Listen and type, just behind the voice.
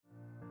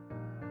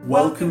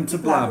Welcome to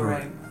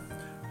Blabbering,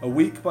 a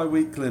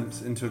week-by-week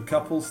glimpse into a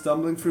couple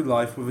stumbling through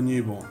life with a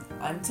newborn.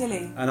 I'm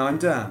Tilly. And I'm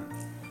Dan.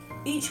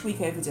 Each week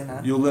over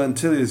dinner, You'll learn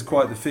Tilly is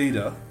quite the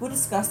feeder. We'll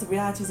discuss the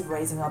realities of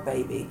raising our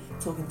baby,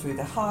 talking through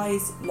the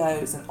highs,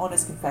 lows and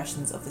honest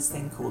confessions of this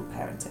thing called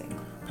parenting.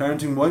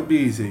 Parenting won't be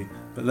easy,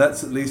 but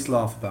let's at least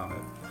laugh about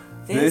it.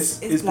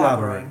 This is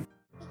Blabbering.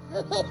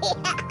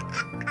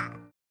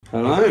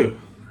 Hello.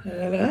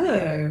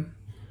 Hello.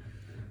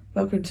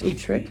 Welcome to week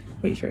three.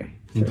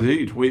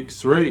 Indeed, week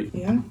 3.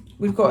 Yeah.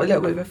 We've got a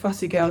little bit of a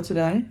fussy girl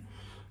today.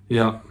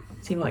 Yeah.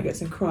 She might get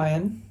some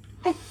crying.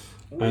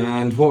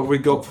 And what have we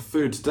got for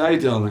food today,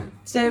 darling?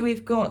 So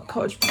we've got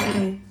cottage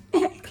pie,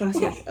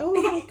 classic.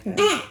 Oh,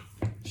 okay.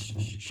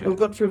 We've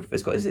got through.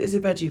 It's a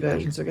veggie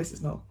version, so I guess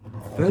it's not.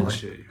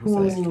 Veggie.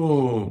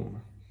 Oh.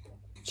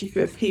 Cheap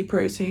bit of pea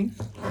protein.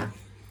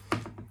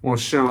 Want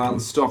to shout out the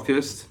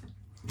stockist?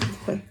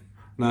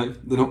 No,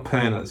 they're not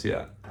paying us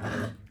yet.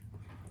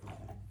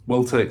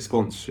 We'll take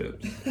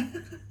sponsorship.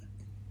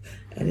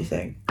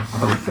 Anything.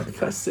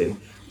 Let's see.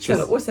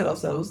 We'll sell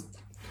ourselves.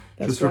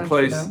 That's Just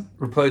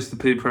replace the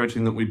pea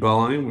protein that we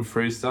buy with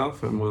free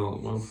stuff, and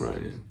we'll throw it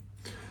in.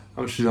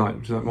 How much do you like?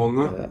 Would you like more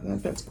than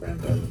that? That's grand,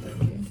 thank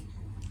you.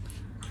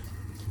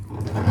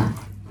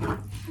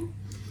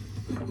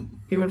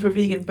 You went for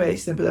vegan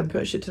base, but then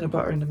put a shit ton of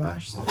butter in the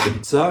mash.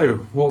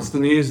 So, what's the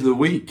news of the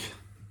week?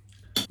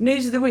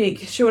 News of the week.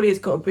 Surely it's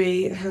got to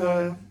be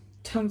her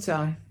tongue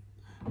tie.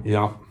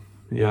 Yeah.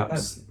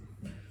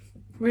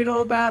 Read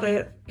all about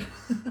it.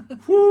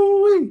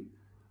 Woo-wee.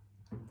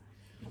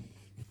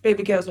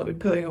 Baby girl's not been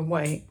putting on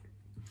weight.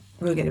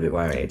 We're getting a bit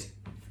worried.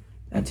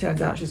 And it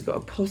turns out she's got a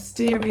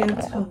posterior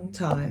tongue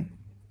tie.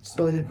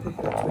 So I didn't pick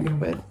it up to begin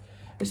with.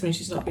 Which means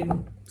she's not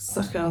been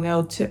sucking on the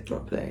old tip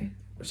properly.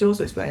 Which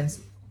also explains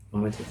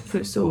why my tip's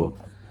pretty sore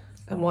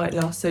and why it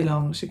lasts so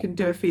long. She can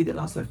do a feed that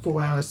lasts like 4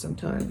 hours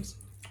sometimes.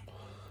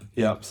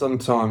 Yeah,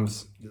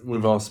 sometimes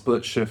with our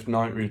split shift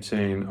night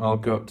routine, I'll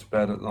go up to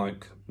bed at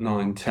like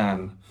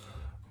 9-10,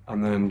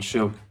 and then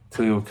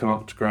Tilly will come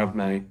up to grab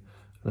me, and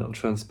it'll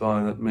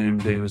transpire that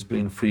Moonbeam has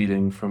been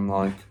feeding from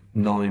like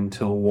 9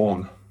 till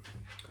 1.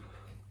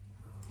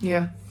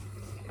 Yeah.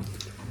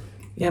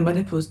 Yeah, my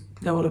nipples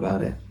know all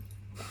about it.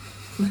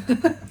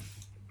 They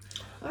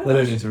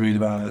don't need to read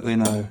about it, they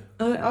know.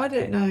 I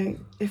don't know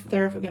if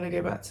they're ever going to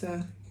go back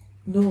to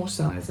normal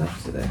size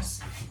after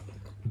this.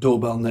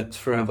 Doorbell nips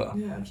forever.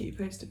 Yeah, I'll keep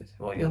you posted.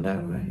 Well, you'll know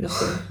anyway. You'll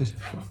see.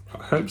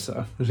 I hope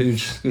so. You're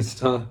just going to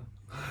start.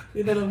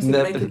 You're no longer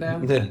naked now.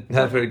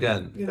 Never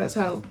again. Yeah, that's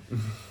how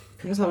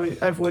we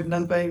avoid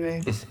another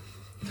baby.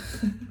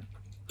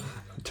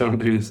 Don't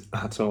do this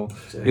at all.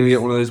 You're going to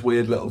get one of those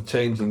weird little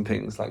changing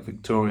things like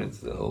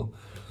Victorians little.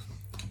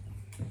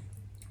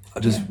 I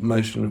just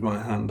motion with my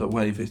hand a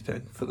wavy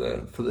thing for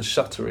the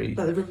shuttery.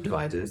 Like the room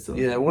dividers.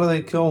 Yeah, what are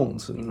they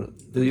called?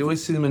 You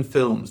always see them in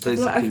films.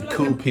 Basically,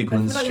 cool people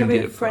in the studio. I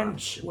feel like a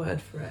French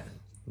word for it.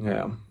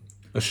 Yeah,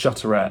 a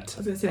shutterette. I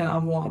was going to say an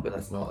armoire, but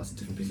that's not. That's a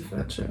different piece of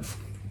furniture.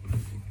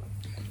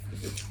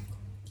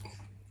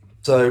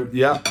 So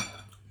yeah,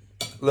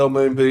 Lil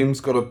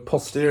Moonbeam's got a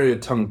posterior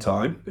tongue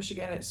tie, but she's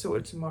getting it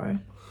sorted tomorrow,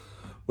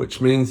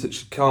 which means that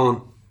she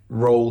can't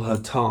roll her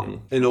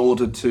tongue in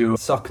order to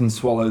suck and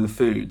swallow the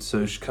food,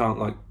 so she can't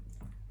like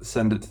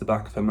send it to the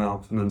back of her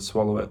mouth and then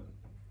swallow it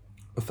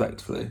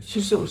effectively.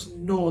 She sort of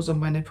gnaws on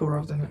my nipple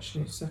rather than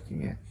actually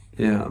sucking it.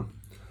 Yeah.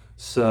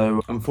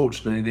 So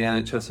unfortunately the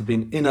NHS have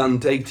been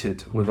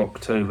inundated with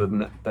October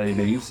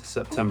babies,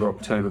 September,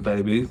 October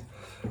babies,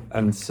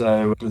 and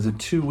so there's a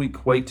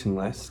 2-week waiting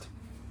list.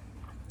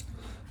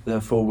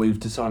 Therefore we've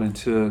decided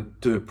to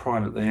do it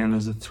privately, and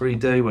there's a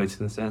 3-day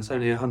waiting list, and it's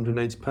only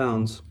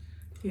 £180.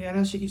 Yeah,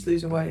 now she keeps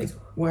losing weight. It's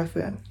worth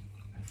it.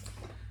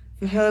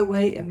 For her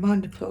weight and my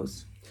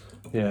nipples.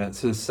 Yeah,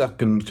 it's her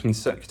second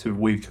consecutive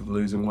week of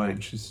losing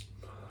weight. She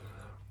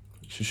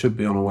should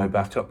be on her way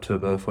back up to her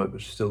birth weight,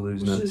 but she's still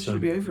losing it. She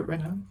should be over it right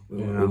now.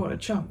 We want a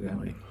chunk,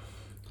 don't we?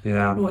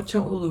 Yeah. We want a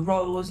chunk with all the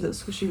rolls, little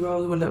squishy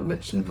rolls, with a little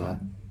Michelin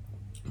man.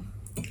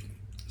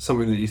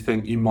 Something that you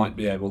think you might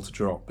be able to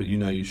drop, but you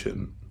know you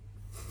shouldn't.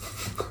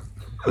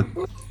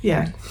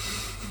 Yeah.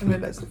 I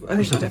think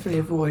you should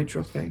definitely avoid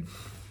dropping.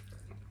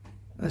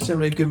 That's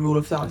generally a good rule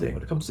of thumb, I think,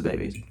 when it comes to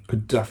babies.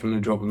 Could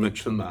definitely drop a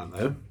Michelin man,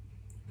 though.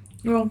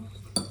 Well,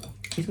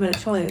 he's made it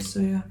try it, so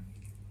yeah.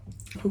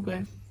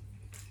 Probably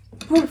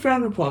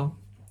frowned upon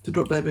to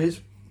drop babies.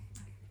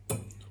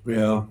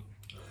 Yeah.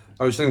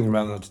 I was thinking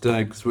about that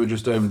today, because we were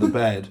just over the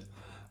bed,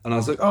 and I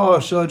was like, oh,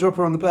 should I drop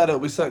her on the bed?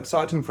 It'll be so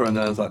exciting for her. And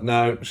then I was like,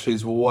 no,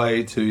 she's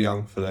way too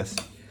young for this.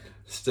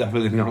 It's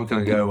definitely not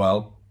going to go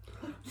well.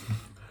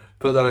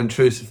 Put that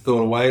intrusive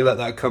thought away, let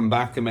that come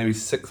back in maybe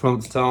 6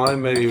 months'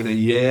 time, maybe even a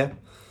year.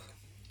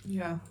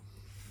 Yeah.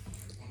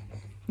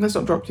 Let's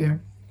not drop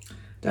you.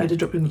 Daddy did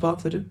drop you in the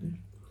bath, though, didn't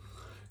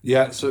he?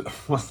 Yeah, so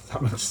well,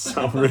 that must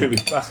sound really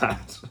bad.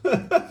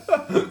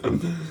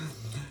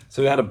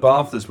 So we had a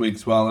bath this week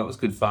as well. That was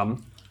good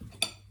fun.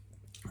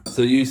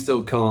 So you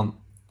still can't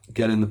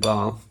get in the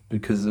bath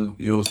because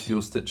of your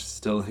stitch is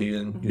still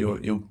healing.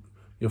 Mm-hmm.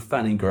 Your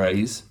fanny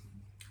graze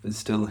is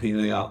still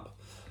healing up.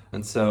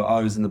 And so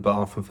I was in the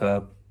bath with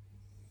her,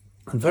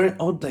 and very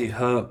oddly,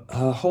 her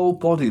whole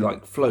body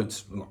like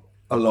floats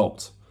a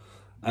lot,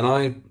 and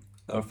I'm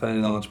a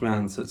fairly large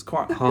man, so it's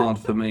quite hard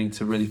for me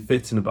to really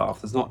fit in a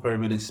bath. There's not very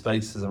many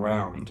spaces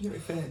around,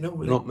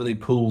 not many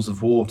pools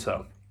of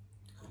water.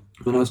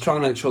 And I was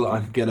trying to make sure that I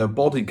could get her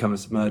body kind of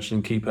submerged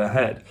and keep her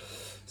head.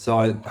 So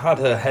I had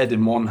her head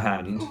in one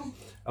hand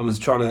and was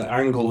trying to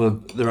angle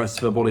the rest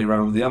of her body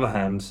around with the other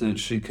hand so that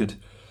she could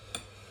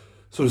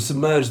sort of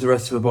submerge the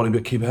rest of her body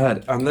but keep her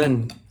head. And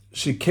then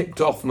she kicked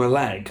off my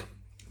leg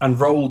and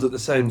rolled at the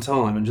same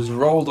time and just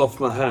rolled off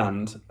my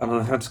hand, and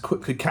I had to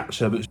quickly catch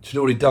her, but she'd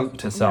already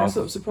dunked I was herself.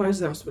 sort of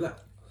surprised there. I was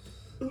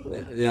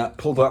like, Yeah,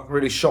 pulled that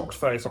really shocked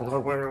face. I was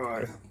like, where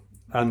am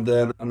I? And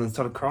then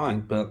started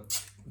crying, but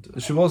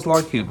she was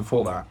liking it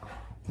before that.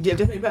 yeah,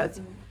 definitely better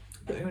than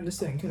putting her in the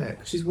sink, isn't it?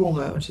 'Cause she's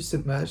warmer when she's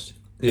submerged.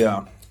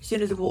 Yeah. As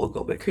soon as the water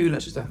got a bit cooler,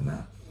 she's done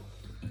that.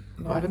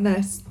 Not having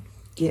this.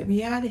 Get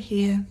me out of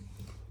here.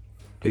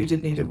 But you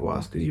did need it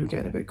once because you were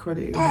getting a bit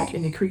cruddy. You were like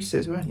in your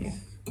creases, weren't you?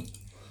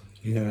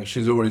 Yeah,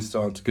 she's already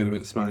started to get a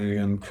bit smelly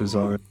again because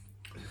I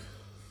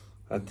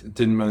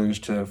didn't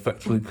manage to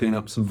effectively clean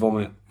up some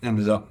vomit.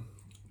 Ended up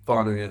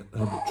finding it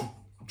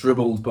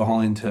dribbled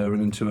behind her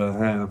and into her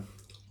hair.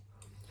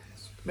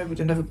 Maybe we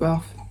do another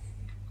bath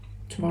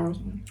tomorrow or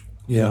something.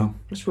 Yeah.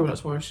 It's probably not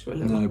tomorrow, she's got a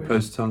little No, bit.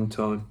 post tongue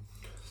time.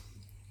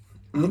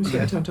 Let me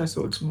get a tongue tie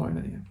sorted tomorrow,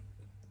 don't you?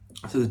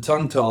 So the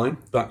tongue tie,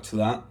 back to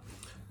that,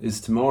 is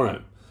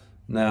tomorrow.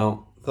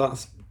 Now,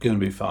 that's going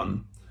to be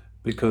fun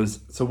because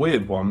it's a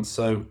weird one.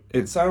 So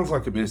it sounds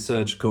like it'd be a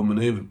surgical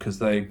manoeuvre because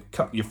they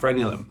cut your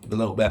frenulum, the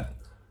little bit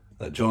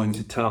that joins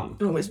your tongue.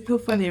 Oh, it's still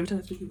funny every time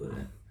I speak about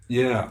it.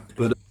 Yeah,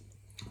 but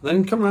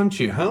then come round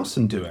to your house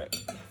and do it.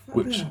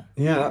 Which, that.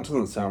 yeah, that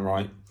doesn't sound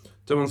right.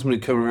 Don't want somebody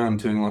coming around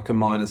doing like a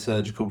minor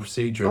surgical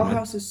procedure. Our in it.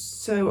 house is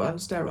so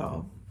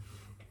unsterile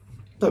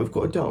that we've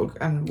got a dog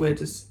and we're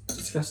just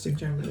disgusting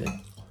generally.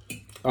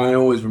 I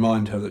always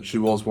remind her that she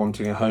was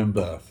wanting a home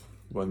birth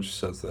when she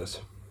says this.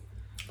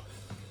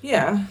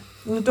 Yeah,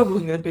 well, the dog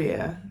wasn't going to be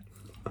here.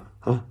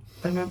 Huh?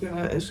 I remember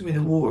it's going to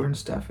be the water and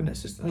stuff, and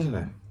it's just, I don't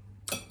know.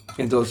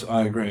 It does,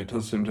 I agree, it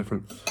does seem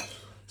different.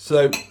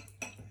 So,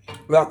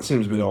 that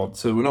seems a bit odd,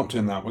 so we're not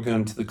doing that, we're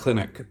going to the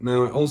clinic.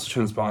 Now, it also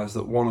transpires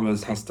that one of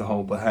us has to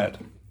hold the head.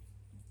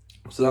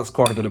 So that's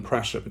quite a bit of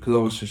pressure, because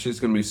obviously she's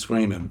going to be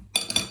screaming.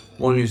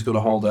 One of you's got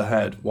to hold her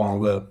head, while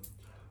the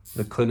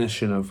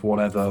clinician of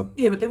whatever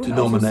Yeah, but they wouldn't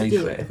ask us to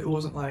denomination... do it if it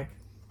wasn't, like,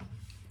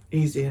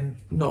 easy and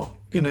not,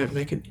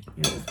 make it,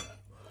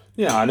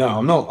 Yeah, I know,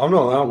 I'm not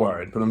that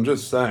worried, but I'm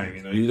just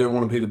saying, you don't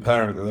want to be the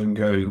parent that then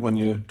go, when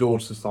your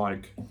daughter's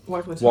like,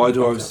 why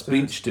do I have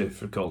speech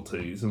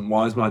difficulties and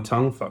why is my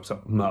tongue fucked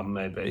up? Mum,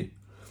 maybe.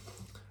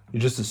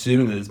 You're just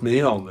assuming that it's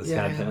me on this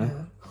head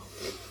here.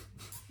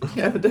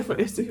 Yeah, but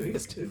definitely assuming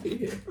it's to be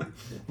here.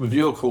 With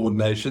your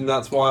coordination,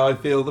 that's why I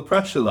feel the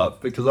pressure,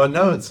 love, because I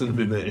know it's going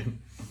to be me.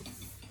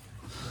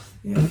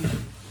 Yeah.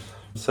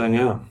 So,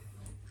 yeah.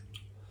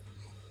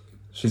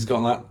 She's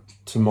got that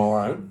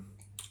tomorrow.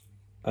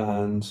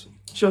 And...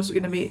 She's also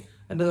going to meet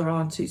another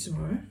auntie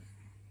tomorrow.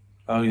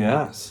 Oh,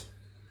 yes.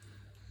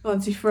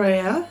 Auntie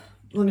Freya.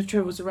 When she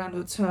travels around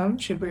all the time,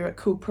 she'll bring out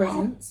cool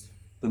presents.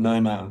 The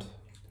nomad.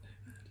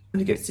 And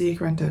you get to see your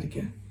granddad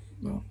again.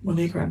 Well, one of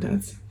your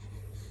granddads.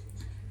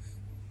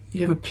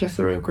 You have a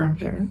plethora of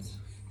grandparents.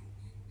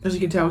 As you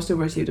can tell, we're still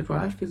very sleep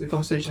deprived because the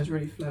conversation is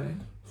really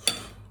flowing.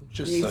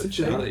 Just so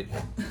chatty.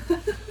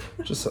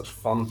 Just such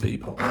fun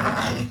people.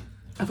 I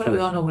feel like we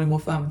are normally more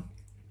fun.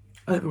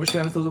 I don't think we're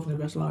showing ourselves off in the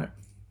best light.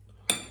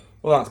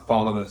 Well, that's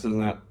part of this,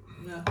 isn't it?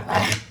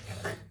 Yeah.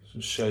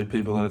 Just show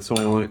people that it's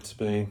all right to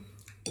be.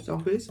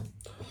 Zombies.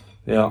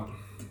 Yeah.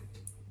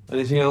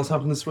 Anything else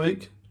happened this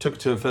week? Took her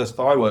to her first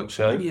fireworks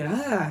show.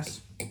 Yes.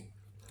 Do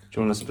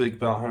you want to speak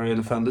about her ear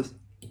defenders?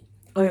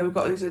 Oh yeah, we've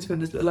got these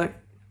defenders, but like,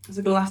 it's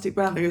like an elastic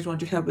band that goes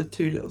around your head with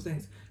two little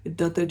things.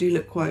 They do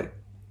look quite,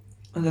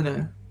 I don't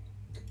know.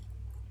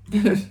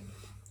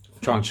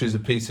 Try and choose a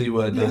PC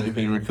word now that you're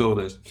being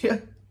recorded. Yeah.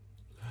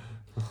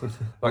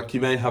 Like,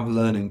 you may have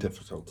learning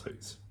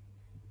difficulties.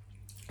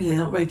 Yeah, they're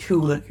not very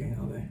cool looking,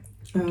 are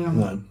they?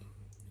 No.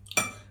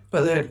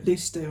 But they at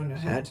least stay on your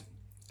head.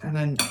 And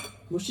then,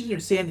 well, she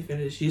didn't see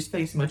anything, she just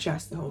facing my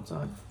chest the whole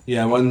time.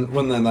 Yeah,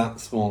 when they're that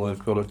small,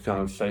 they've got to kind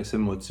of face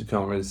inwards. You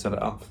can't really set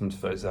it up for them to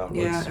face outwards.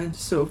 Yeah, and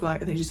sort of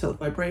like, I think she felt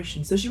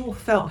vibration. So she all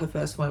felt her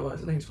first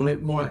fireworks. I think it's probably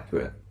more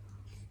accurate.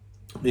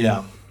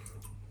 Yeah.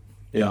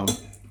 Yeah.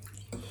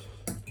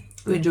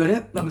 We enjoyed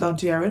it. Went with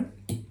Auntie Erin.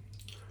 It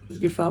was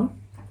good fun.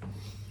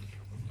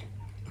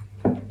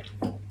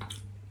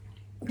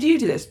 Do you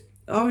do this?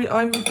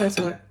 I refer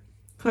to like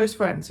close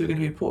friends who are going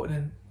to be important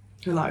in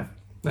your life,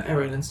 like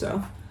Erin and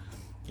stuff.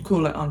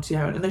 Call like Auntie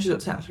Erin, and then she's not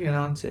technically an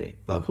auntie,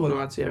 but I'll call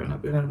her Auntie Erin. I'll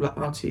be like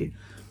Auntie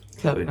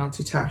Chloe and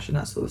Auntie Tash and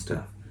that sort of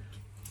stuff.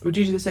 Would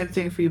you do the same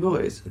thing for your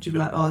boys? Would you be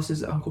like, oh, this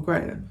is Uncle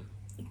Graham?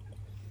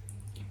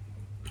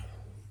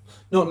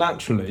 Not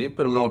naturally,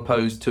 but I'm not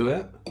opposed to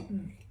it.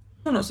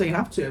 I'm not saying you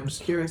have to. I'm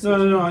just curious.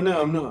 No, I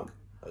know, I'm not.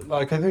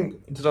 Like, I think,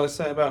 did I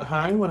say about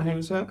Harry when he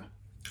was there?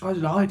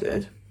 I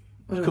did.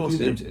 I don't Of know course if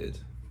you you did.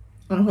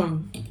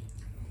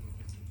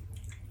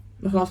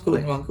 Like I was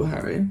calling him Uncle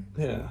Harry.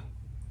 Yeah.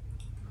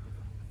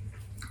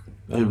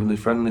 Overly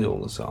friendly all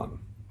the time.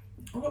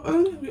 Well,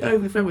 only be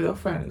overly friendly with our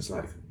friends.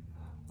 Like,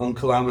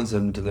 Uncle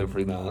Amazon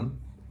delivery man.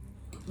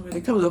 I mean,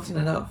 it comes often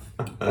enough.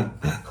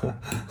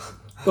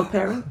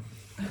 Godparent.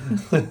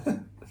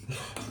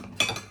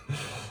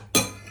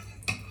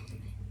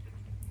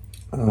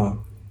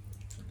 Oh.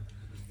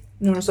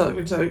 You know, it's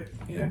like, so,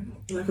 you know,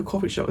 like a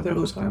coffee shop with her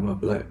all the time. I'll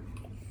be like,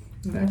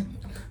 you know,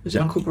 there's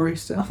your Uncle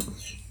Barista.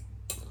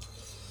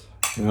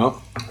 Yeah.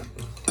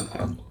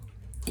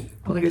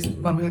 I think it's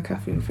mum with a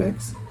caffeine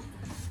fix.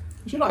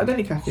 She's not had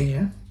any caffeine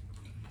yet.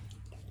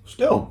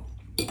 Still.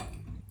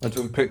 I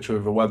took a picture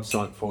of a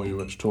website for you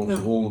which talks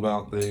Yeah. all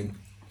about what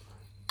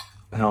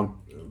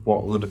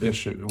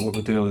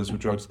the deal is with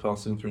drugs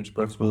passing through to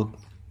breast milk.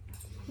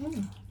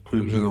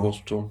 Including in the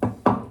hospital.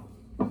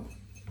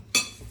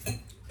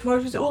 Well,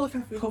 just all the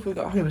coffee we've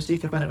got at home is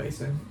decaf anyway,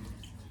 so.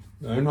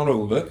 No, not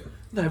all of it.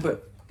 No,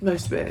 but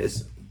most of it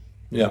is.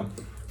 Yeah.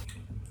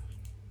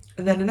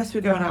 And then unless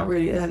we're going out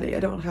really early, I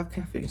don't want to have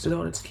caffeine, so I don't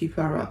want it to keep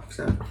her up,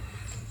 so.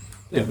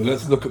 Yeah, but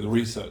let's look at the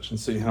research and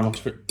see how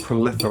much of it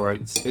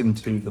proliferates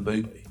into the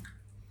baby.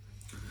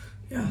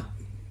 Yeah.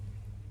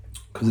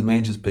 Because it may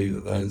just be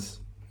that there's,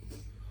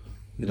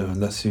 you know,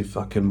 unless you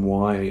fucking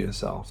wire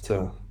yourself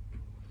to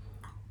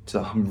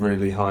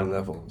really high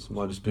levels, it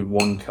might just be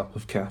 1 cup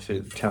of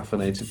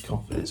caffeinated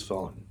coffee is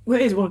fine.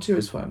 Well, it is 1 or 2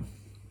 is fine.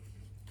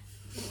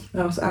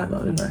 I was at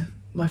that, didn't I?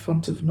 My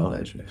font of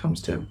knowledge when it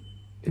comes to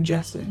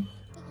ingesting.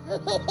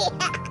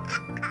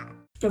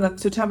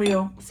 So tell me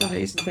your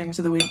funnies and things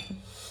of the week.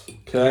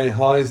 Okay,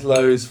 highs,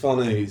 lows,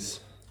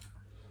 funnies.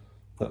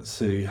 Let's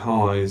see,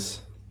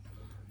 highs.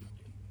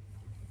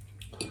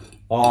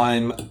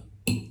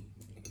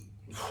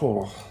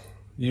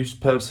 You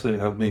purposely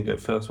have me go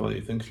first while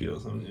you think of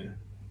yours, haven't you?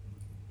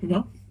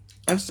 No.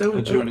 I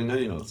still. Do you already know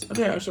yours?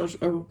 Yeah,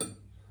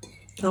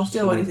 I'll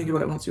still only think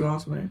about it once you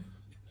ask me.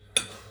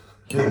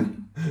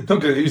 Not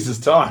going to use this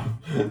time.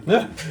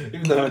 No,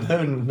 even though I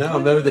don't now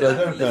know that I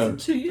don't know. Listen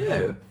to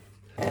you.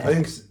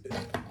 I think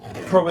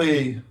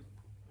probably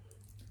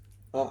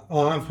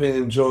I've been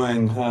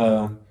enjoying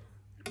her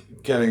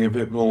getting a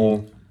bit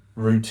more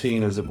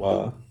routine, as it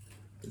were.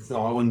 It's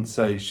not, I wouldn't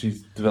say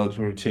she's developed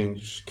a routine,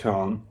 she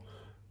can't.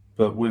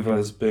 But with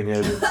us being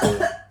able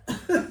to...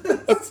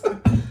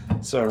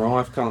 So her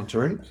wife can't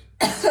drink,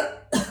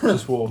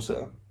 just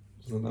water.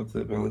 Doesn't have the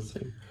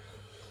ability.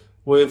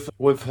 With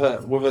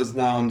us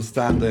now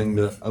understanding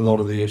that a lot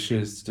of the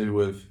issues to do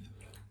with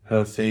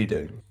her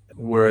feeding,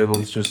 we're able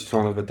to just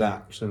kind of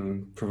adapt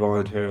and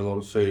provide her a lot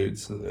of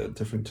foods at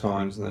different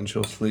times, and then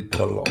she'll sleep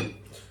quite a lot.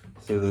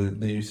 So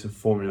the use of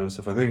formula and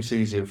stuff, I think it's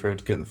easier for her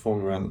to get the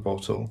formula out of the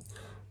bottle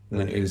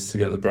than it is to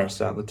get the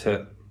breast out of the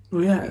tip.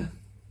 Well, yeah.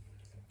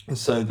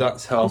 So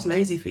that's helped. It's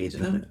lazy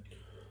feeding, isn't it?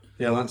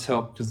 Yeah, that's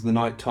helped because the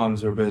night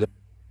times are a bit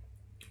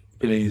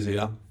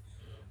easier.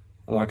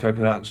 Like I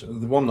could actually,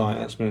 the one night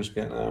I actually managed to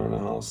get an hour and a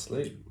half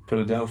sleep. Put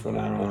her down for an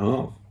hour and a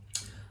half.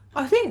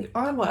 I think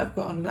I might have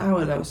gotten an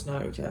hour last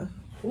night, yeah.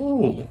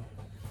 Ooh.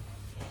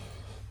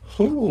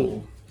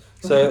 Ooh.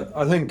 So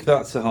I think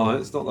that's a high.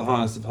 It's not the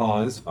highest of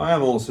highs. I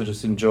am also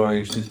just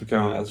enjoying she's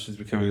becoming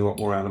a lot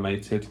more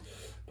animated.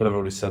 But I've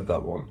already said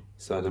that one.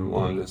 So I didn't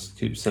want to just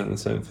keep saying the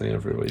same thing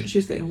every week.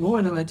 She's getting more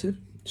animated.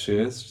 She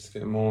is. She's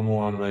getting more and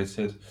more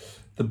animated.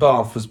 The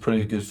bath was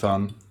pretty good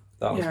fun.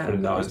 That was pretty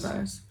nice. Was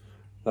nice.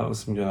 That was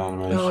some good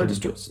animation. Oh, I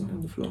just dropped something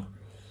on the floor.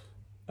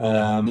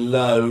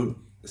 Low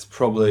is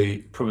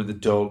probably the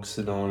dog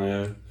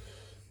scenario.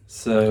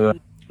 So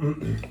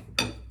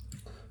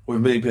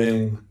with me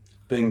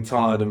being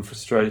tired and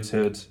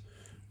frustrated,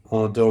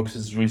 our dog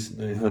has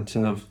recently had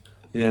to have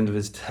the end of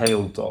his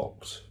tail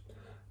docked.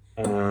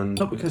 And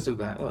not because of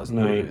that. Well,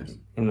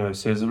 no.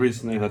 So he's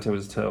recently had to have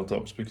his tail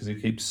docked because he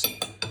keeps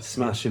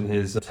smashing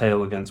his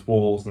tail against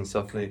walls and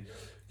stuff. And he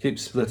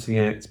keeps splitting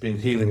it. It's been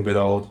healing a bit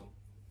odd.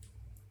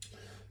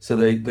 So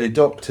they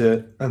docked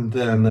it, and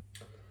then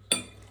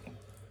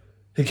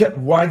he kept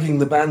wagging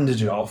the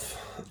bandage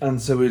off, and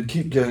so we'd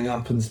keep going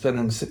up and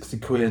spending 60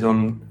 quid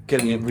on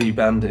getting it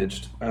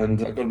re-bandaged,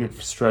 and I got a bit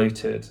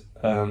frustrated,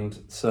 and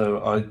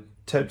so I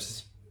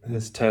taped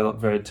his tail up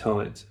very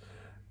tight,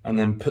 and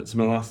then put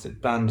some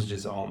elastic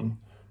bandages on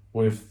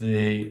with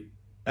the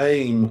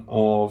aim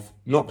of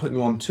not putting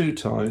them on too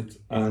tight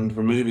and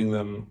removing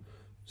them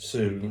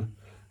soon,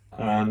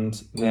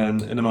 and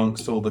then in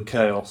amongst all the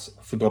chaos,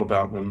 I forgot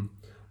about them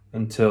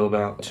until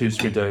about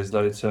 2-3 days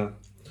later,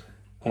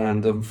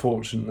 and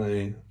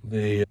unfortunately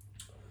the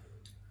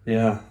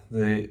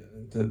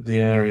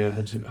area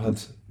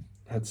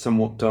had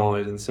somewhat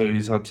died, and so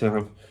he's having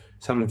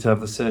to have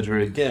the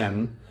surgery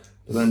again.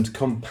 But then to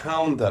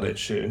compound that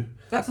issue,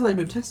 that's how they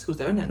move testicles,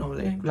 though, isn't it?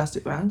 Normally,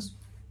 elastic bands.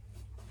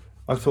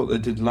 I thought they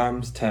did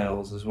lamb's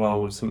tails as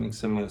well with something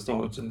similar. It's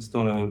not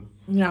a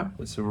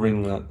It's a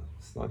ringlet.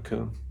 It's like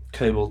a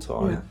cable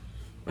tie. Yeah.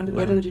 And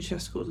where do they do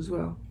testicles as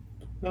well?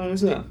 Oh,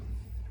 is it?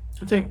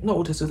 I think not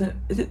all testicles.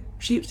 Is it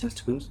sheep's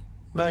testicles?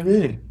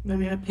 Maybe.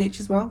 Maybe a peach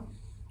as well.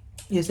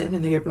 Yes, and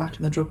then they go black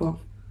and they drop off.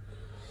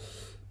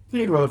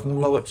 You'd rather them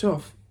lolloped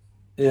off.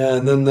 Yeah,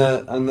 and then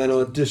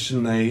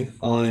additionally,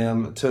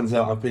 it turns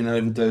out I've been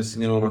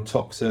overdosing it on a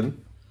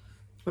toxin.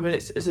 I mean,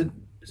 it's an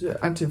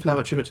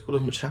anti-inflammatory medical,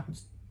 which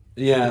happens.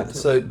 Yeah,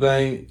 so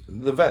the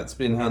vet's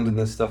been handing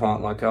this stuff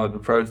out like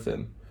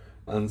ibuprofen,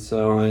 and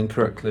so I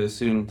incorrectly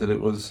assumed that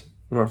it was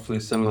roughly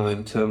similar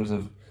in terms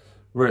of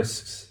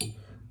risks,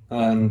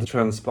 and it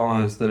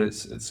transpires that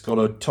it's got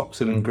a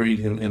toxin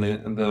ingredient in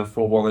it, and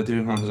therefore while they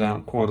do hand it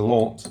out quite a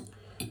lot,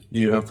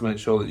 you have to make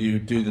sure that you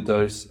do the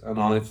dose. And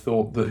I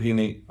thought that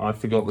I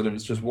forgot that it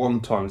was just 1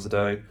 time a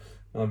day.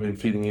 I've been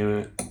feeding him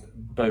it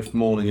both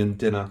morning and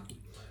dinner,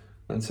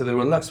 and so they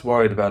were less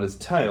worried about his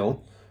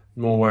tail,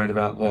 more worried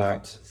about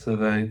that. So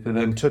they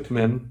then took him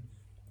in,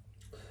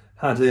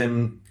 had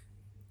him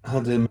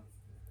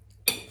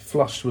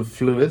flushed with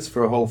fluids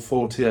for a whole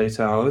 48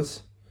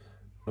 hours.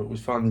 But we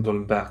finally got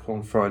him back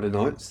on Friday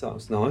night, so that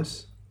was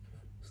nice.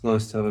 It's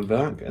nice to have him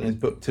back, and he's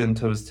booked in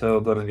to have his tail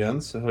done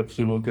again, so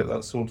hopefully we'll get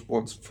that sorted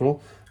once and for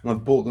all. And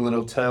I've bought the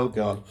little tail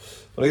guard.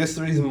 But I guess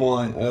the reason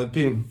why I've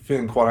been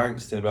feeling quite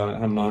angsty about it,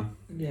 haven't I?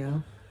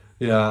 Yeah.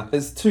 Yeah,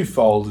 it's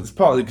twofold. It's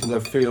partly because I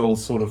feel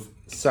sort of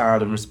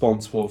sad and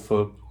responsible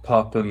for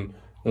Pup and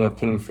that I've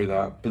put him through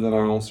that. But then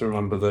I also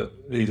remember that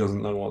he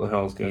doesn't know what the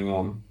hell's going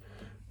on.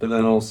 But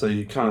then also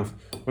you kind of,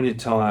 when you're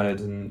tired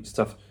and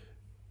stuff,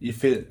 I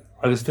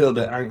just feel a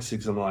bit angsty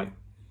because I'm like,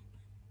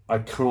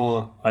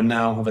 I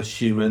now have a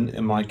human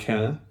in my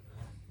care.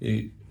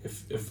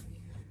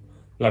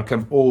 Like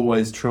I've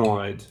always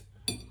tried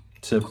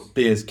to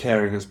be as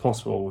caring as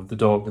possible with the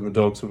dog and the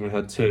dogs when we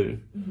had 2.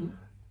 Mm-hmm.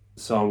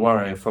 So I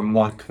worry if I'm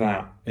like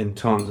that in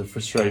times of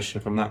frustration,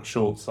 if I'm that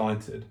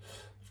short-sighted,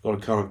 I've got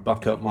to kind of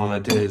buck up my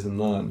ideas and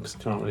learn, because I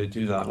can't really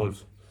do that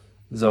with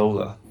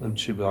Zola, and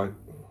she'd be like,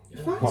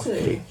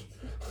 Fancy.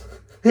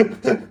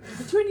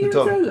 Between you and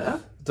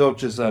Zola? The dog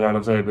just let out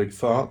a very big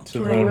fart to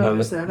my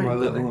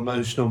little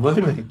emotional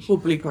moment. We'll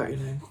bleep out your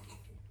name.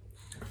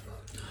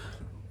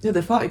 Yeah,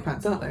 they're farting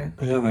pants, aren't they?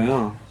 Yeah, they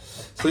are.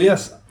 So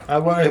yes, I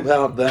worry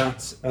about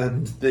that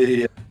and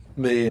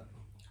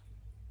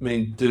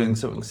me doing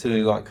something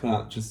silly like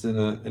that just in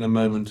a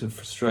moment of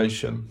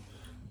frustration,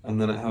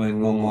 and then it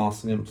having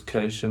long-lasting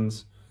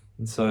implications.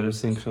 And so I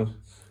just think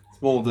it's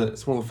more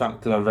the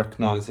fact that I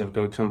recognise I've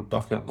got to kind of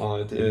buck up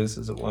my ideas,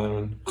 as it were,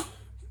 and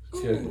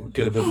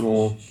get a bit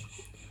more,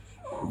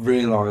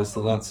 realise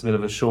that that's a bit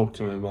of a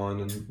shortcoming of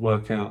mine, and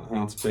work out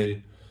how to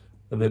be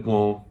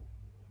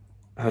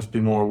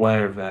more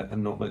aware of it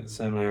and not make the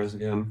same errors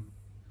again.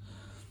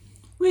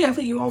 Well, yeah, I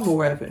think you are more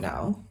aware of it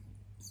now.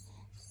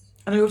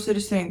 And I also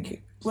just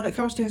think, when it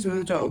comes to things with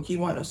a dog, you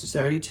won't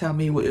necessarily tell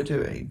me what you're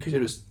doing, because it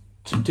was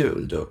to do it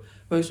with the dog.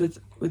 Whereas with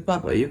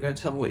Bubba, you're going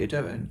to tell me what you're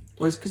doing.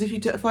 Whereas, because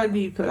if I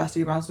knew you put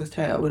elastic around his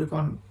tail, I would have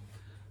gone,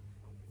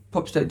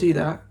 Pops, don't do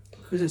that,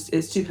 because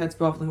it's 2 heads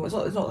above them. It's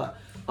not that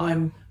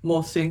I'm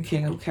more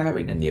thinking and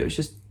caring than you. It's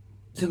just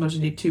sometimes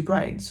you need 2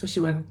 brains,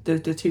 especially when they're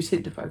 2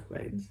 synth-deprived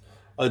brains.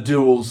 I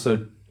do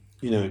also,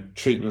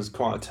 treat him as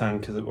quite a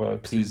tank, as it were,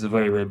 because he's a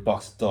very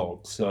robust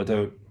dog. So I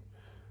don't.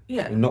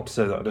 Yeah. Not to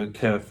say that I don't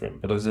care for him,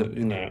 but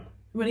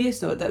When he is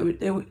though,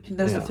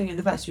 there's a thing in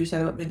the vets you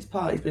say about mince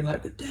pies, being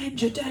like,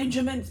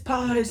 danger, mince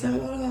pies, blah,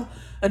 blah, blah.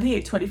 And he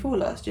ate 24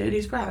 last year, and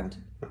he's grand.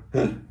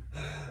 I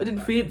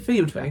didn't feed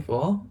him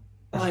 24.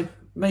 I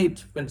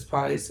made mince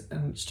pies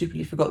and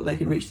stupidly forgot that they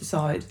could reach the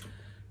side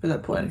at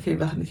that point, and came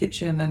back in the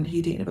kitchen and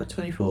he'd eaten about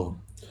 24.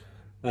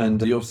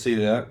 And you're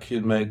celiac.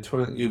 You'd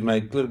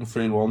made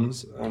gluten-free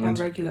ones And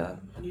regular.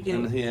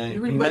 And he ate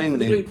really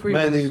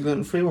mainly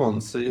gluten-free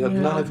ones. So you had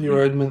none of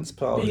your own mince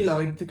pies.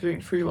 Beeline the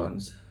gluten-free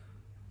ones.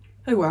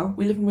 Oh well,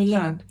 we live and we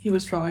learn. He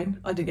was fine.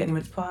 I didn't get any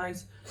mince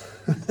pies.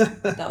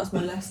 That was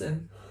my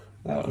lesson.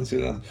 That was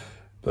your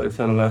both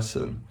had a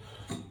lesson.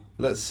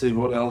 Let's see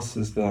what else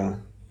is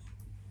there.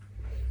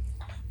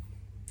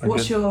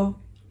 What's your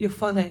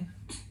funny?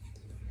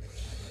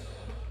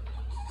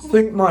 I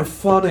think my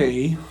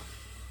funny.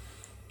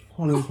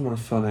 What is my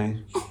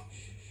funny?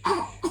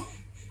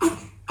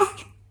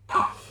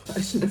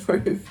 I should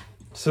approve.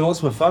 So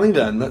what's my funny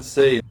then? Let's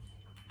see.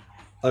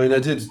 I mean, I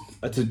did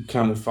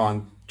kind of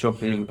find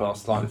dropping in the bar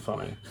slightly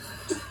funny.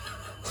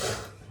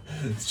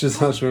 It's just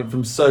how she went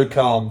from so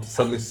calm to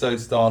suddenly so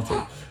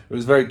startled. It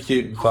was very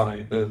cute and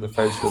funny, the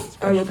facial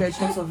expression. Oh, okay,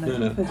 cheers on there.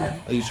 No.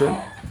 Are you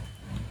sure?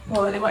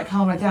 Well, it might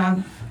calm her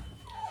down.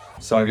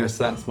 So I guess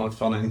that's my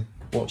funny.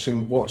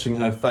 Watching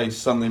her face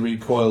suddenly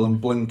recoil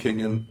and blinking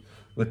in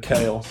the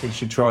chaos as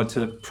she tried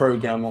to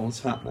program what was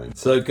happening.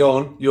 So go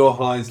on, your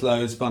highs,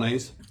 lows,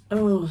 funnies.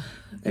 Oh,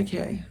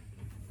 okay.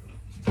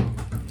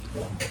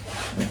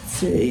 Let's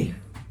see.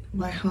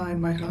 My high.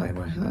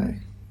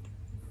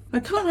 I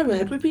can't remember.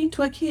 Had we been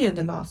to IKEA in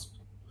the last?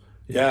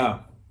 Yeah.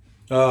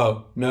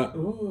 Oh, no.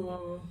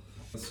 Ooh.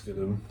 That's a good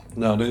one.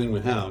 No, I don't think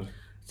we have.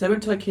 So I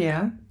went to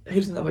IKEA. Who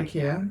doesn't love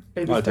IKEA?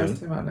 I don't.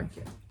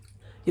 IKEA.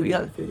 Yeah, but you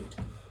like the food.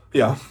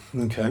 Yeah,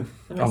 okay.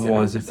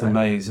 Otherwise, it's a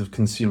maze of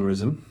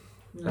consumerism.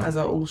 As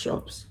are all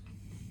shops.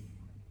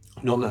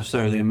 Not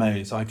necessarily a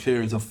maze.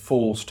 IKEA is a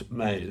forced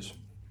maze.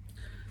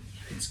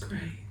 It's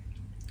great.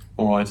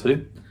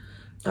 Alrighty.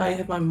 I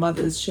have my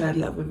mother's shared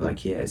love with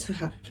IKEA. It's her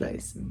happy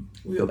place, and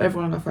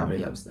everyone in our family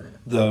loves it.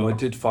 Though I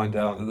did find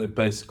out that they've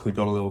basically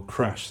got a little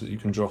crash that you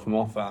can drop them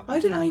off at. I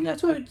don't know.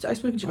 That's why I've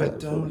spoken to you I about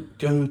that before.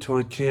 don't go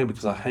to IKEA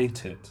because I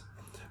hate it,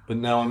 but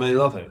now I may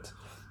love it.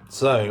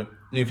 So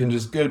you can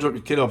just go drop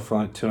your kid off for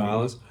like 2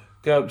 hours,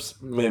 go up,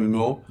 maybe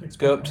more,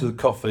 go up to the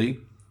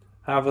coffee,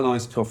 have a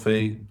nice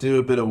coffee, do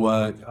a bit of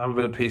work, have a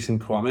bit of peace and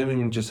quiet, maybe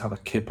even just have a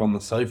kip on the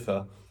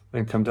sofa,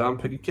 then come down and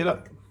pick your kid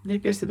up. Yeah,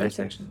 go to the bed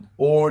section.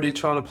 Already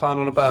trying to plan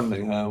on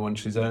abandoning her when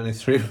she's only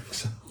 3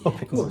 weeks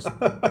old. Of course.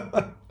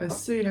 As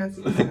soon as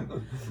you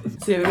can.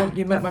 So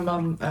you met my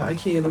mum at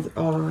IKEA with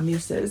our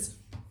nieces,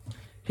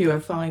 who are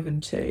 5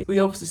 and 2. We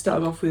obviously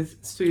started off with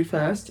food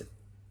first.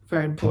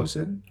 Very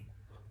important.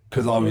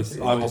 Because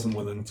I wasn't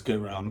willing to go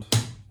round.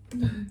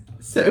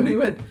 So we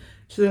went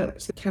to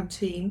the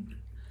canteen.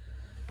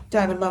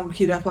 Dan and Mum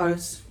queued up. I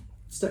was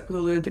stuck with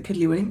all the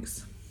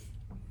kiddlywinks.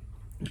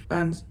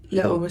 And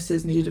little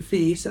Mrs. needed a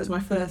feed, so it was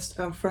my first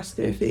al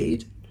fresco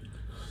feed.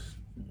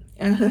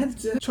 And I had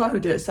to try to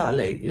do it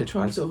sadly,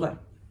 try to sort of like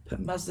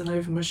put muslin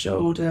over my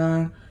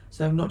shoulder,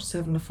 so I'm not just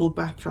having a full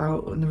back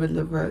out in the middle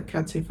of a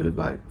canteen full of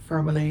like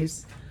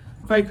families.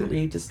 Very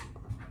quickly, just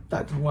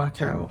that didn't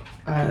work out,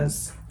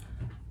 as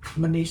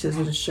my nieces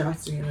were just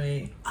shouting at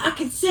me, "I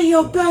can see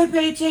your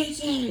booby,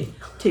 Titi!"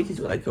 Titi's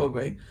what they called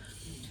me.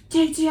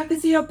 "Titi, I can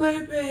see your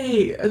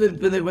booby!" And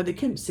then when they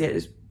couldn't see it,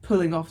 just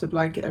pulling off the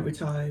blanket every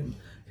time.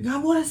 "I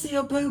want to see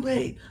your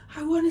booby!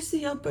 I want to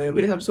see your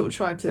booby!" And I'm sort of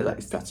trying to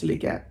like subtly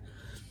get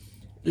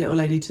little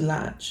lady to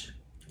latch.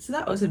 So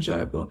that was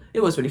enjoyable. It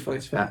was really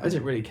funny to me. I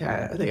didn't really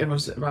care. I think everyone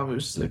around me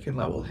was just looking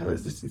like, "What the hell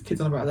is this? These kids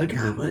on about?" Like,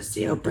 "I want to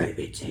see your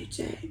baby,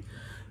 Titi.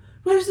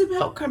 Where does the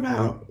milk come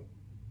out?"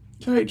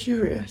 Very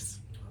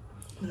curious.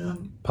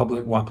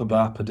 Public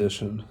Wappa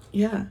edition.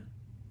 Yeah.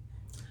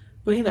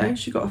 But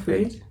she got a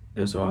feed. It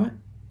was alright.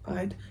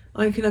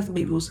 I can have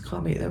the meatballs, I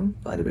can't eat them,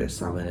 but I had a bit of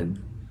salmon and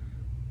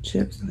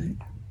chips, I think.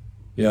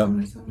 Yeah,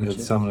 Salmon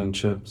chips. salmon and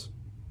chips.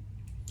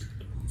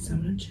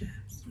 Salmon and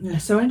chips. Yeah,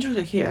 so I enjoyed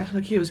IKEA.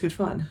 IKEA was good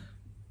fun.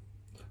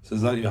 So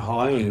is that your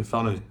high or your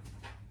funny?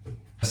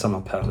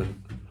 Summer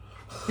pattern.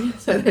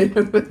 So they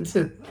went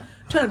to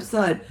trying to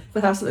decide if I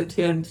have something to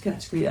go into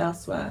category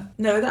elsewhere.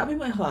 No, that would be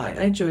my high.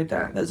 I enjoyed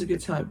that. That was a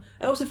good time.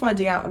 And also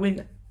finding out,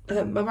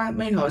 my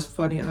main high was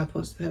finding out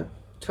her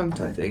tongue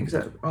tie thing, because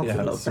that answered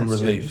a lot of some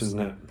questions. relief, isn't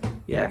it?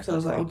 Yeah, because I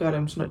was like, oh god,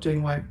 I'm just not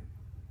doing my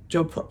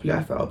job properly.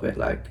 I felt a bit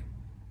like...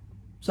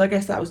 So I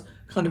guess that was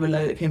kind of a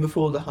low that came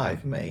before the high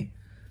for me.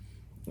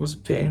 I was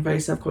feeling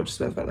very self-conscious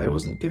about the fact that I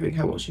wasn't giving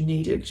her what she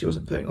needed, because she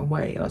wasn't putting on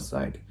weight. And I was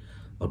like,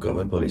 oh god,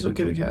 my body's not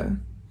giving her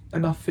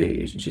enough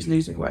food and she's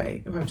losing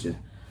weight.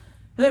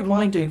 I don't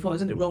mind doing formula,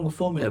 there's nothing wrong with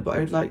formula, but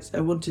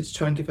I wanted to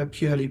try and give her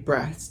purely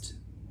breast,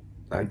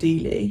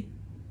 ideally.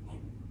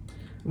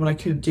 When I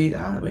couldn't do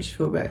that, it makes you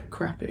feel a bit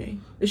crappy.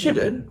 It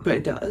shouldn't, but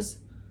it does.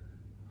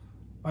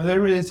 I don't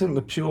really think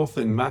the pure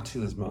thing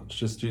matters as much,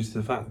 just due to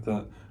the fact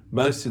that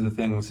most of the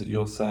things that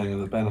you're saying are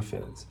the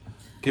benefits.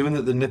 Given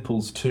that the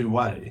nipple's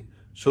two-way,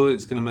 surely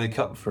it's going to make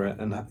up for it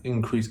and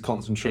increase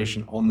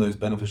concentration on those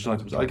beneficial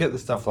items. I get the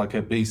stuff like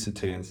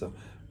obesity and stuff,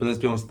 but let's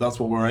be honest, that's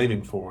what we're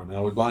aiming for. And I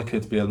would like her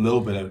to be a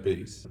little bit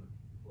obese.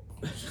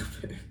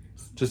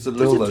 Just a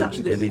little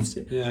obese.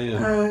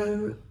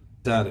 Yeah.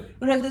 Daddy.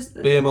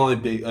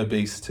 BMI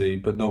obesity,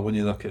 but not when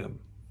you look at them.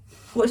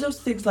 Well, it's also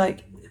things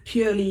like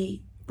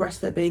purely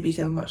breastfed babies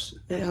have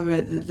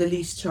the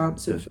least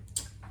chance of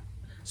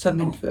sudden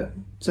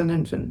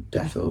infant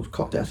death or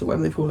cot death or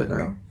whatever they call it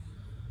now.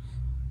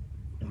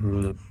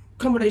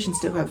 Combinations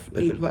still have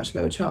a much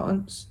lower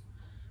chance,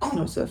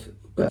 not stuff,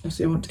 but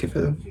obviously I want to give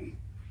her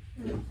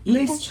the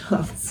least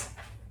chance.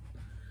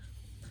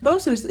 But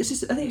also, I think it's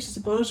just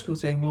a biological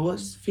thing. Well,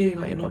 it's feeling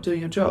like you're not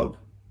doing your job.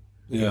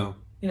 Yeah.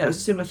 It's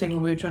a similar thing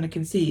when we were trying to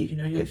conceive. You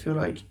don't feel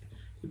like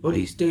your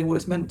body's doing what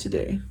it's meant to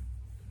do.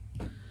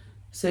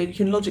 So you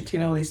can logically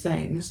know all these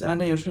things. And I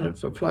know you're trying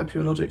to apply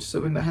pure logic to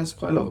something that has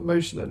quite a lot of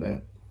emotion in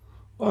it.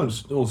 Well, I'm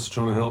just also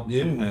trying to help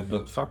you here,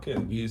 but fuck it,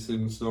 you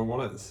seem to still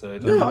want it to say.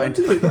 No, I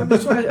do. I'm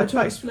just trying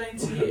to explain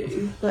to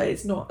you that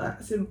it's not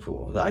that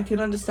simple. That I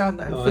can understand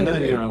that. No, I know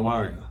you're a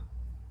warrior.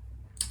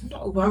 I'm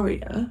not a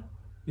warrior.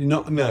 You're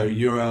not. No,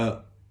 you're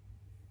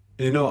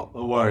not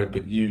a warrior,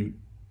 but you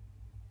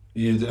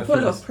definitely I put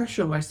a lot of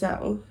pressure on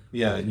myself.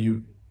 Yeah,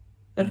 you.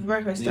 And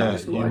very high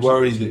standards. Yeah, you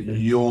worry that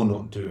you're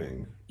not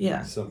doing.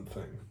 Yeah.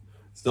 Something.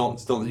 It's not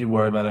that you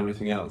worry about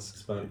everything else.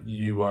 It's about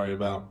you worry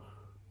about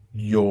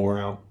your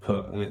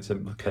output and its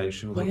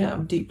implications. Well, yeah,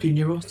 I'm deeply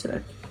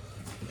neurotic.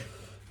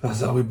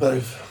 That's how we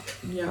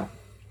both. Yeah.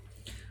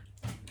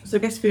 So I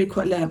guess feeling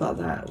quite low about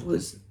that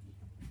was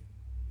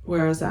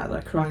where I was at,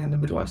 like crying in the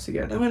midwives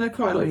again. I mean, I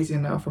cry a lot easier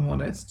now, if I'm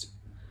honest.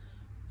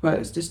 But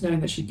it's just knowing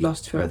that she'd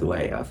lost further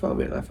weight, I felt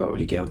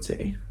really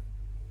guilty.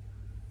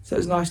 So it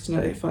was nice to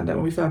know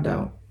when we found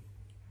out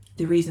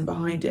the reason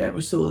behind it,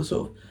 we saw the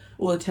sort of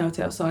all the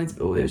telltale signs of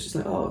it all. It was just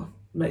like, oh,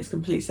 it makes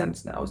complete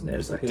sense now, isn't it? It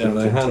was like, yeah,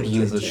 they handed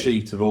us a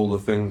sheet of all the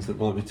things that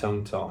might be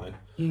tongue tie,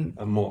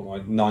 and what,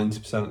 like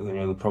 90% of them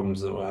are the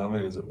problems that we're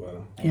having, as it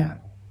were. Yeah.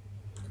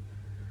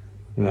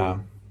 Yeah.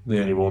 The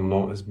only one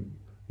not is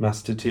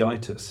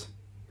mastitis.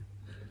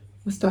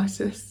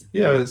 Mastitis.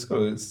 Yeah,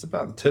 it's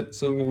about the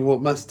tits and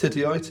what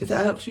mastitis. If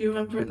that helps you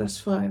remember it, that's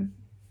fine.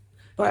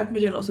 But I've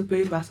been doing lots of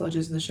boob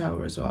massages in the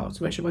shower as well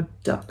to make sure my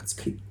ducts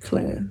keep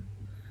clear.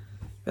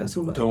 That's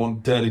all. Don't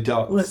want dirty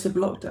ducts. Well, it's a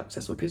blocked ducts.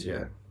 That's what gives you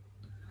it.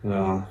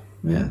 Yeah.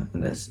 Yeah,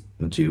 and that's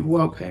too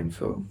well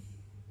painful.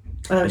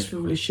 I know it's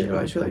really shit.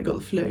 Right? I feel like you got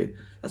the flu.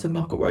 That's a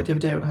Mark got right the other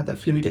day when I had that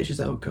flu day. She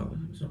said, "Oh god,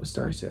 it was not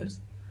mastitis."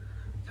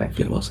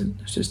 Thankfully, it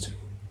wasn't. It's just a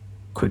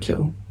quick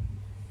little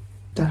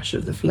dash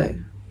of the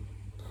flu.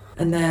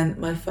 And then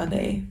my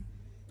funny,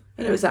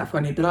 and it was that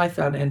funny, but I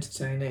found it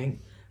entertaining,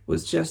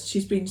 was just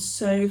she's been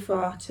so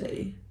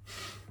farty,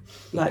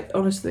 like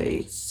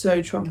honestly,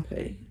 so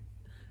trumpy.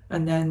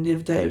 And then the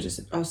other day,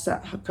 I was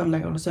sat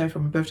cuddling on the sofa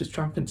and we both just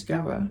trumping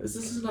together. This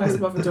is a nice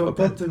mother-daughter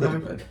bonding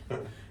moment.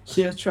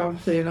 She was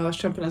trumping and I was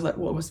trumping. I was like,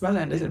 what am I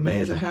smelling? Is it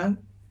me? Is it her?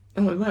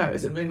 I'm like, no,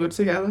 is it mingled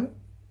together?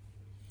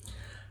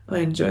 I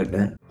enjoyed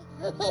that.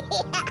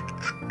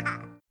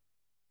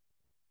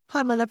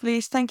 Hi, my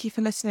lovelies. Thank you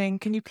for listening.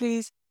 Can you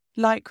please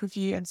like,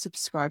 review and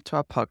subscribe to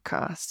our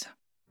podcast?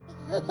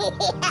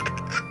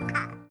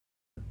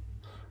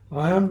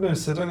 I have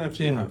noticed, I don't know if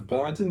you have,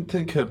 but I didn't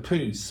think her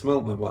poo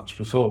smelled that much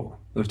before.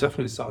 They've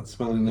definitely started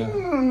smelling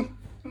now.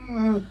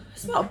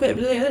 It's not a bit,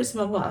 but they don't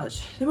smell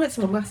much. They won't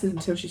smell massive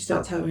until she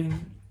starts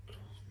having...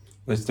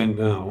 They stink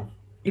now.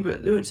 Yeah,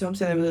 but I'm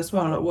saying they'll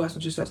smell a lot worse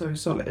when she starts having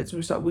solids, when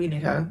we start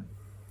weaning her.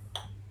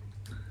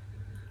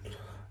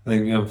 I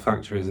think the other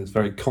factor is it's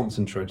very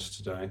concentrated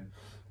today.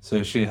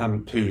 So she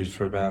hadn't pooed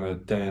for about a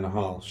day and a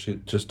half.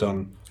 She'd just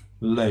done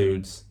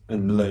loads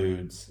and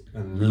loads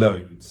and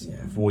loads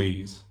of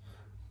wheeze.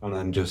 And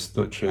then just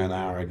literally an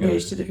hour ago. Yeah,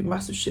 she did a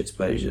massive shit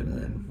explosion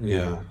and then...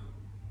 Yeah.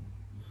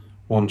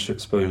 One shit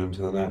explosion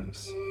to the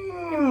next.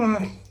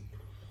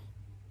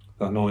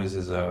 That noise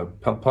is a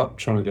pup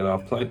trying to get our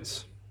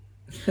plates.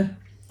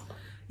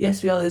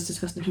 Yes, we are those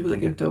disgusting people that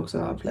give dogs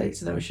our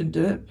plates and then we shouldn't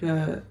do it,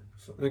 but...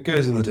 It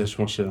goes in the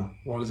dishwasher.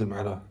 What does it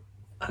matter?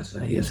 I don't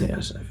know, yes, I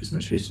don't know if it's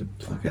much reason.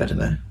 Fuck it, I don't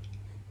know.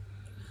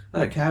 I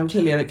don't care,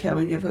 clearly I don't care,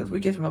 we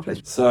give him our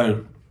plates.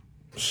 So,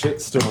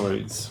 shit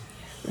stories.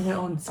 Bring it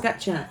on,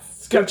 scat chat.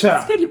 Scat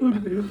chat! Scat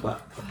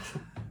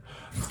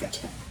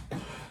chat.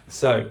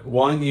 So,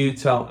 why don't you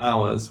tell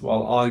ours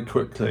while I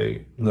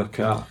quickly look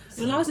up?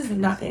 Well, ours isn't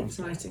that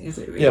exciting, is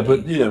it really? Yeah,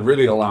 but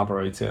really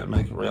elaborate it and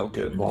make it real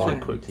good while I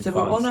quickly So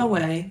we're on our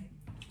way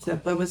to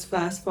Bubba's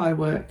first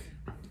firework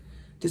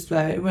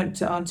display. We went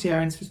to Auntie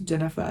Erin's for some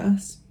dinner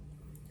first.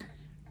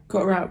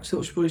 Got her out,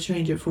 thought she'd probably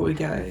change it before we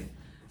go.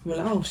 We were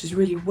like, oh, she's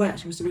really wet.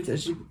 She must have reached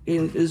it.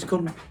 It has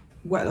gone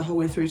wet the whole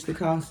way through to the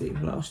car seat.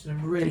 We're like, oh, she's done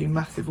a really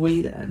massive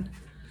wee then.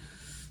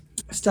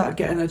 Started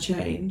getting her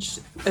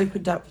changed,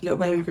 opened up the little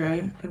baby grow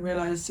and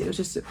realised it was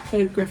just a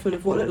baby grow full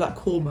of what looked like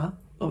korma.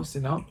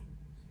 Obviously not.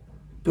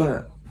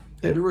 But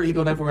it had really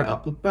gone everywhere,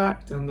 up the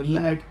back, down the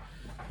leg,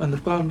 and the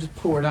bum just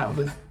pouring out of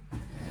the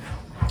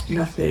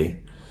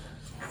nappy.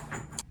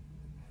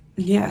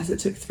 Yes, it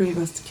took 3 of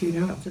us to clean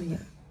her up, didn't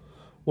it?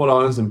 What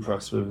I was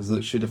impressed with is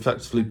that she'd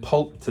effectively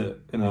pulped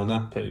it in her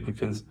nappy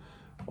because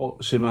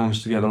she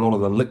managed to get a lot of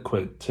the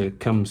liquid to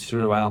come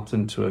through out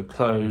into her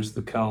clothes,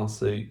 the car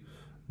seat,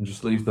 and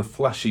just leave the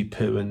fleshy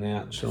poo in the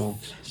actual...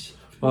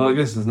 Well, I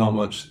guess there's not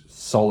much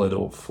solid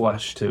or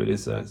flesh to it,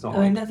 is there? It's not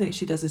I mean, nothing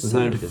she does is there's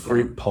solid. no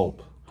fruit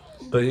pulp.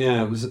 But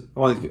yeah, it was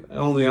like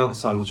on the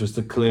outside was just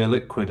a clear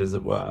liquid, as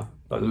it were.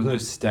 Like there was no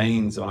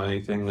stains or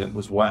anything that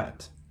was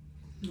wet.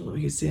 Not that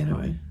we can see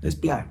anyway. There's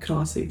black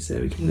car seats, so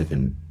we can live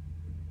in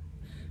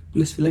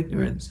blissful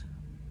ignorance.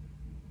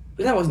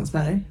 But that wasn't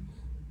smelly.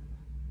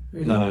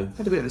 Really. No.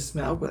 Had a bit of a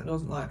smell, but it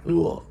wasn't like,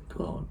 oh,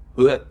 God.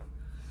 Blech.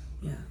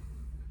 Yeah.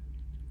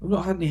 I've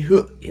not had any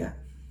hook yet.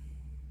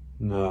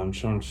 No, I'm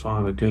trying to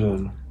find a good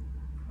one.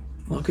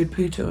 What a good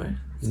poo toy.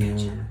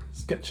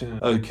 Sketching.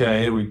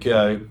 Okay, here we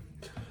go.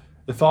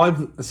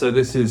 So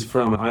this is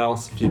from, I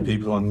asked a few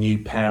people on New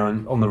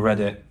Parent, on the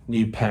Reddit,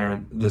 New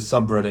Parent, the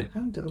subreddit.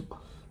 Handle.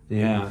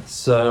 Yeah,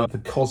 so the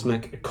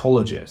Cosmic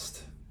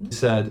Ecologist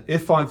said,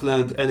 if I've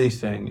learned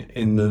anything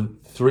in the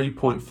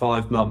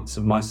 3.5 months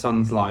of my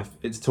son's life,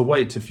 it's to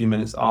wait a few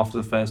minutes after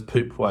the first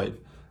poop wave.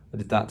 I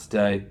did that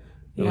today.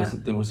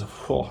 There was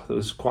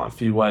quite a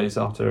few waves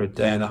after a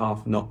day and a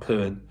half of not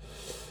pooing.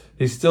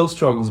 He still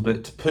struggles a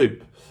bit to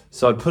poop.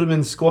 So I put him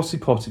in squatty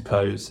potty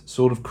pose,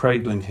 sort of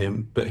cradling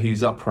him, but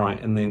he's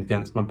upright and leaned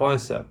against my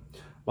bicep.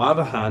 My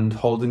other hand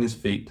holding his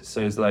feet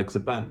so his legs are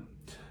bent.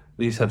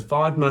 He's had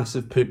 5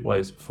 massive poop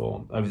waves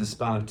before, over the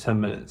span of 10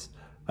 minutes.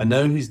 I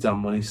know he's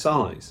done when he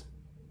sighs.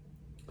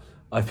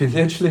 I've been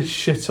literally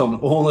shit on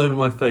all over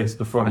my face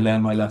before I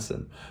learned my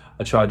lesson.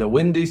 I tried a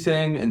windy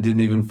thing and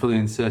didn't even fully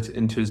insert it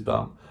into his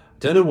bum. I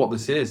don't know what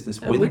this is, this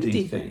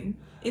windy thing.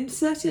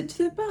 Insert it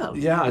into the bum?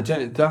 Yeah, I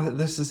don't.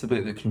 This is the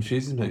bit that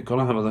confuses me.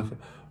 Gotta have a look at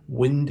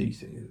windy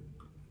thing.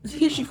 Is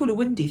it literally called a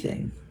windy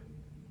thing?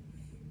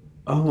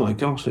 Oh my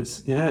gosh,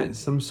 it's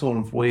some sort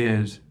of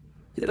weird... Is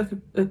it like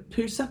a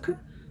poo sucker?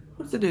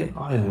 What does it do?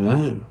 I don't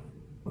know.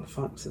 What the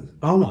fuck is this?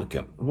 Oh my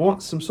god,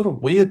 what? Some sort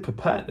of weird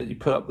pipette that you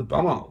put up the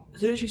bum hole.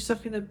 Is it literally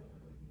sucking the...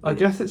 I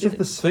guess it's if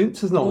the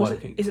sphincter's not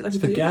working. Is it like it's a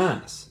for douche?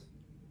 gas.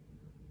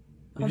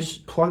 You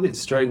just plug it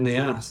straight in the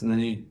ass, and then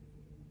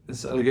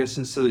I guess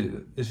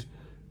if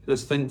the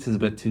sphincter's a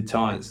bit too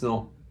tight,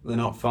 they're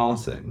not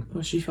farting.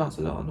 Well, she farts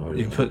a lot on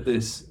already. You put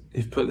this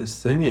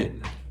thing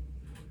in,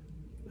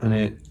 and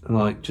it's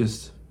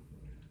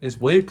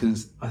weird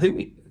because I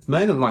think it's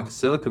made of like a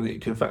silicone that you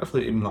can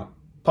effectively even like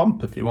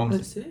pump if you want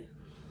Let's to. see.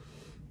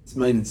 It's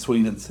made in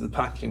Sweden, so the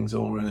packaging's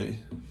all really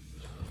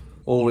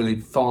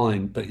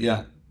fine. But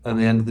yeah, at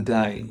the end of the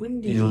day,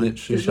 you're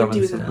literally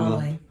shoving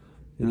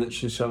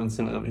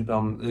something up your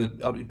bum,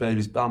 up your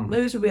baby's bum.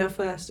 Maybe this will be our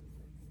first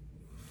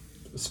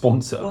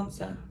Sponsor.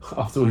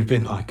 After we've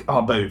been like,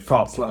 oh baby,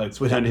 farts loads,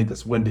 we don't need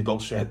this windy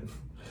bullshit.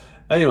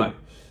 Anyway,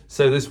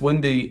 so this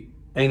windy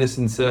anus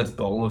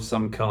insertable of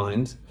some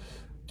kind.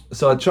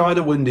 So I tried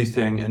a windy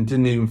thing and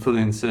didn't even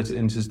fully insert it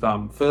into his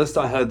bum. First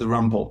I heard the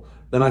rumble,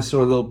 then I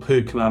saw a little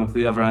poo come out of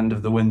the other end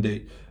of the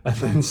windy, and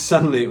then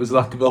suddenly it was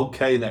like a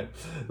volcano,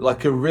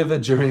 like a river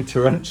during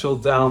torrential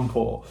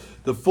downpour.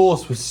 The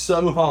force was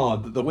so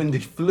hard that the windy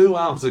flew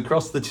out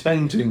across the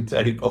changing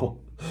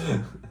table.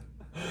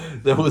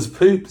 There was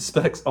poop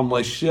specks on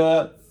my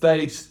shirt,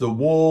 face, the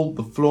wall,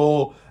 the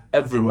floor,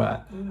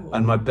 everywhere. Ooh.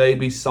 And my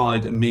baby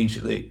sighed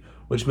immediately,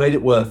 which made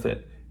it worth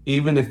it,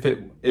 even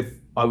if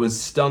I was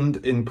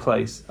stunned in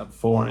place at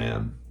 4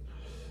 a.m.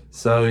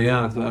 So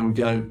yeah, there we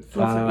go.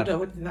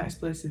 Wasn't that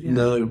explosive yet?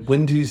 No,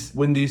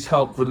 Windies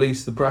help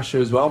release the pressure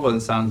as well by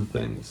the sound of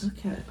things.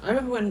 Okay. I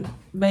remember when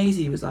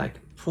Maisie was like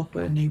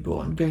proper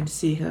newborn, going to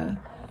see her,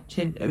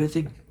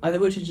 everything. Either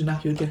we were changing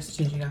nappy or just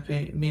changing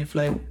nappy, me and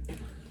Flo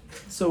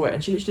saw it,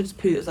 and she literally just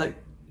poo. It was like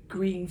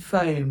green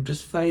foam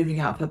just foaming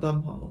out of her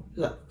bum hole.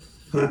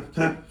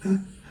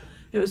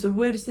 It was the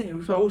weirdest thing. I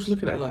was always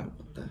looking at it like,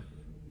 what the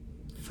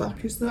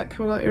fuck is that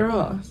coming out your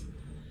ass?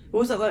 What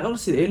was that like?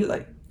 Honestly, it looked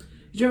like.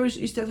 Do you remember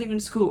you used to have things in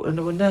school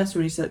and when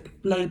nursery used to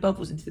like blow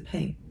bubbles into the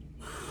paint?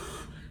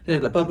 They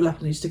like bubble up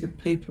and you stick a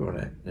paper on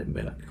it. It'd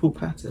be like a cool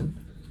pattern.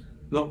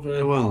 Not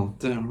very well.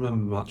 Don't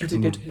remember much. I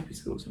did go to hippie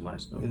school so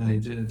much. Yeah,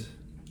 you did.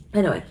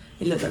 Anyway,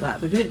 it looked like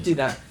that, but if you didn't do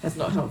that, that's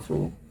not a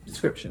helpful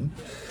description.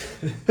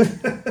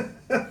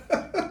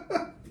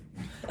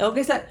 I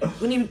guess that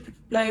when you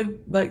blow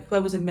like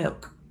bubbles in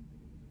milk.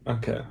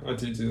 Okay, I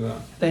do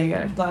that. There you go,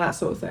 like that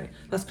sort of thing.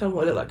 That's kind of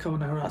what it looked like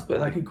coming out of our ass, but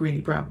like a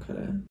greeny brown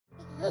colour.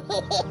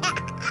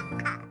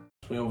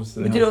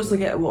 We did also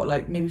get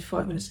like maybe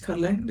 5 minutes of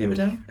cuddling the other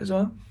day as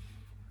well.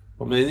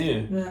 What, me and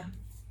you? Yeah,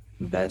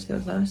 in bed. That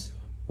was nice.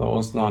 That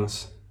was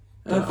nice.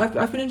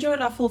 I've been enjoying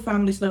our full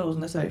family snuggles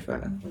on the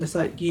sofa. And it's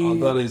like you,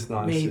 that is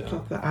nice, me, yeah.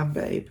 Papa, and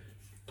Babe.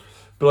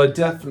 But I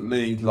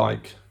definitely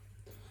like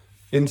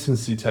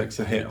intimacy takes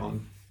a hit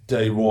on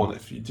day one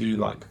if you do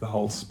like the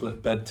whole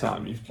split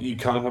bedtime. You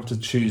kind of have to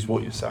choose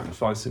what you're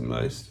sacrificing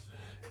most.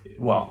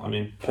 Well, I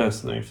mean,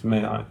 personally for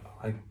me,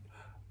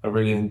 I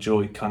really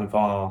enjoy kind of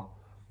our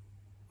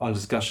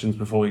discussions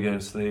before we go to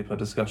sleep, our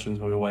discussions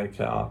when we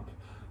wake up,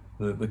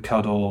 the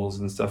cuddles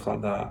and stuff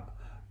like that.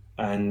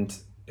 And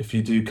if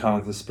you do kind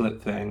of the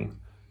split thing,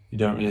 you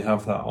don't really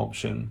have that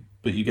option,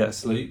 but you get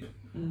sleep.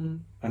 Mm-hmm.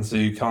 And so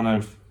you kind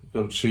of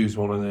got to choose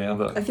one or the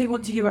other. I think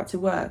once you get back to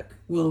work,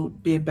 we'll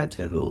be in bed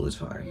together all the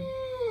time.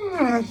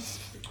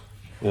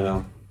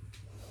 Yeah.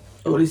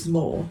 Or at least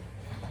more.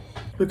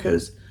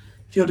 Because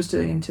if you're just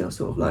doing until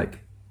sort of like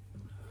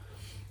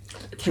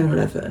 10 or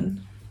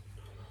 11,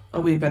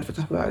 I'll be in bed for a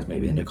couple of hours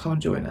maybe, then you'll come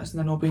and join us, and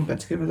then I'll be in bed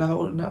together the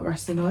whole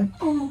rest of the night.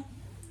 Oh.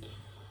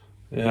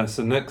 Yeah,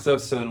 so next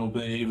episode will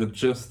be either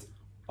just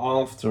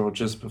after or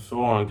just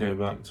before I go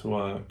back to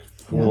work.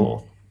 Yeah.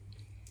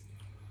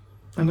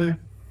 I know.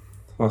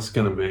 That's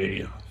going to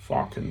be a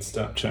fucking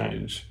step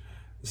change.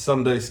 The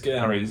Sunday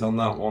scaries on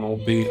that one will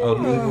be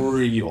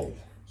unreal.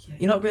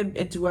 You're not going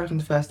into work on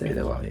the first day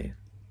though, are you?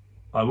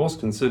 I was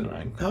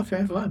considering.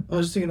 Okay, fine. I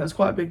was just thinking that's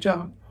quite a big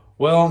jump.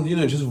 Well,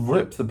 just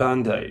rip the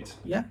band-aid.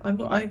 Yeah,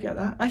 I get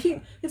that. I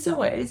think in some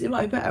ways it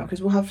might be better because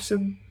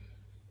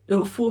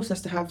it'll force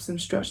us to have some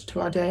structure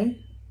to our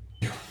day.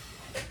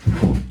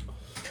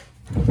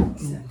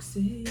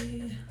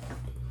 Sexy.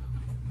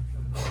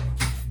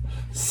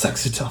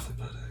 Sexy toffee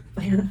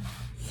pudding.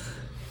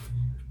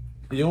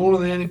 You're one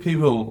of the only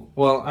people,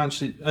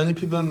 only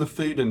people in the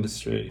food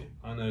industry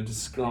I know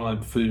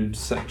describe food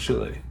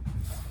sexually.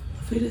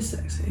 Food is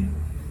sexy.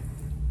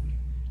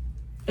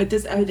 It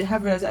does. I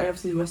have realised that I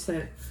obviously must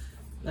say,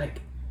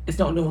 like, it's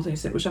not a normal thing to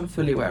say, which I'm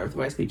fully aware of. The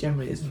way I speak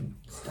generally isn't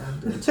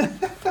standard.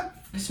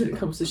 Especially when it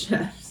comes to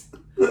chefs.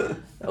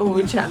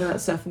 We're chatting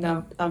about stuff, and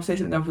now I'm saying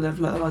something over there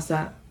like, what's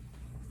that?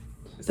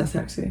 Is that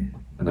sexy?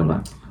 And I'm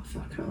like, oh,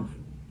 fuck off.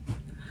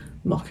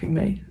 Mocking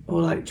me.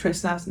 Or like,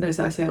 Tristan knows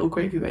that I say, oh,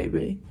 gravy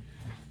baby.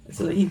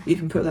 So like, he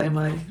even put that in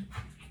my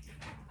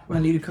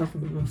leave a copy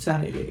of my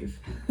maternity leave.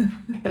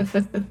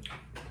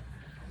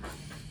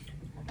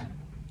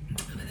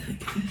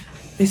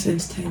 It's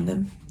entertain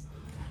them.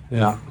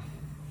 Yeah.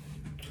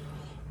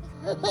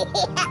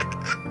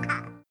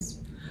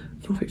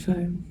 Perfect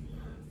phone.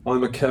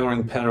 I'm a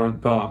caring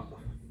parent, but...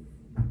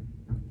 Oh,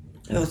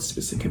 that's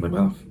just sick in my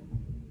mouth.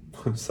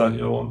 So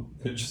you're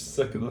just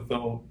sick of the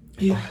thought.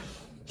 Yeah.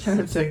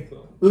 Counting.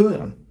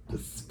 Ugh.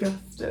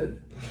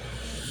 Disgusted.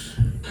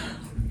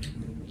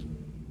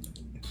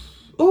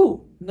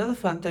 Oh, another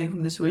fun thing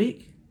from this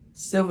week.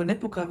 Silver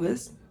nipple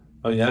covers.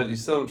 Oh yeah, you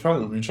still haven't tried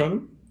them? Have you tried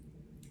them?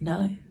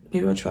 No.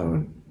 Maybe I'll try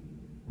one.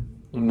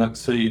 On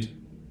next feed.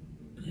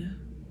 Yeah.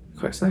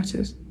 Quite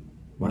excited.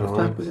 Might have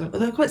Right. back with it.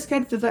 Although I'm quite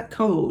scared if they're that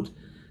cold.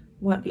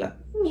 Might be like,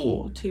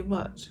 oh, too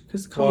much.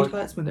 Because cold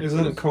hurts my nipples.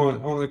 Isn't it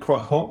aren't they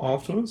quite hot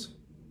afterwards?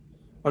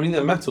 I mean,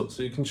 they're metal,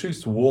 so you can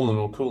choose to warm them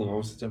or cool them.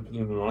 Obviously, don't put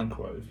them in the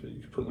microwave, but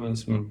you can put them in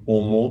some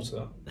warm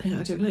water. Yeah,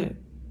 I don't know.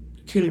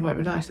 Cooling might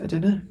be nice. I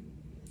don't know.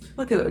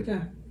 I'll give it a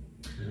go.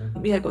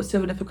 Yeah, I've got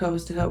silver nipple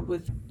covers to help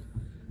with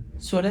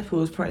sore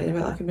nipples. Apparently,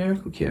 they're like a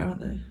miracle cure, aren't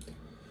they?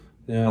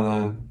 Yeah,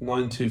 they're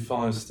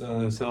 925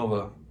 sterling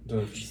silver. I don't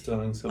know if it's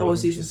sterling silver. I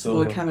was using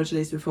silver. Savoy cabbage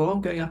leaves before. I'm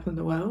going up in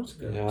the world.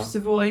 Yeah.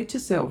 Savoy to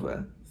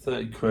silver.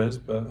 30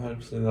 quid, but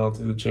hopefully they'll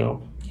do the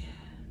job.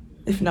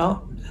 If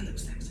not, that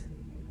looks sexy.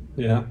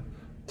 Yeah.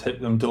 Take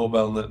them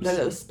doorbell nips. They're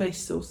little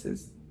space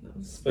saucers.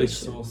 Space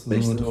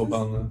saucers on the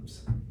doorbell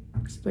nips.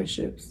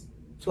 Spaceships.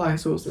 Flying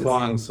saucers.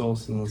 Flying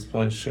saucers and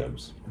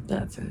spaceships.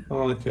 That's it. I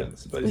like it.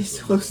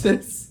 Space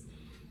saucers.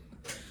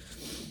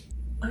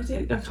 I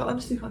can't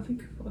honestly can't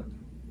think of one.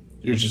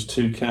 You're just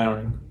too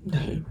caring. No,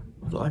 I'm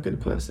not a good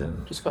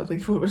person. Just can't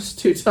think of one. I'm just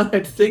too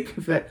tired to think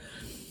of it.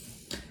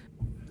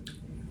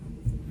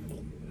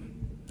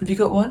 Have you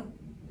got one?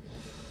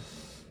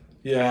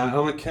 Yeah,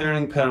 I'm a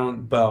caring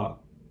parent, but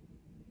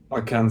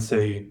I can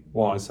see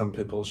why some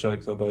people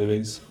shake their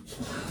babies.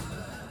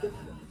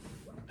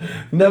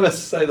 Never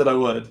say that I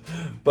would,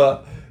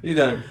 but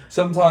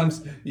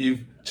sometimes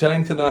you've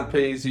changed the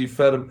nappies, you've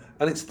fed them,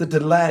 and it's the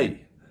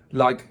delay.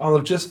 Like, I'll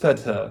have just fed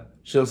her,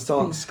 she'll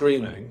start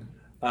screaming,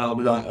 and I'll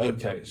be like,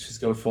 okay, she's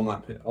got a full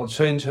nappy. I'll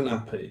change her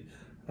nappy,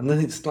 and then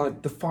it's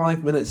like the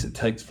 5 minutes it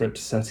takes for it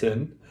to set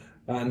in,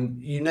 and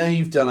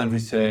you've done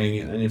everything,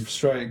 and you're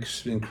frustrated because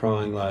she's been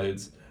crying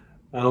loads.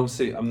 And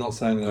obviously, I'm not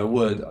saying that I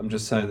would, I'm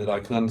just saying that I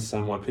can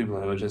understand why people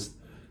who are just,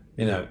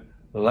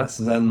 less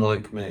zen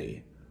like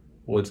me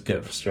would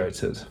get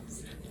frustrated.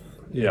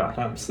 Yeah,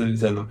 absolutely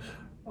zen.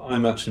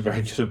 I'm actually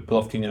very good at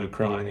blocking her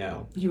crying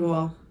out. You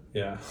are.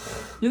 Yeah.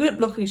 You're good at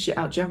blocking shit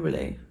out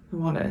generally, if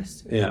I'm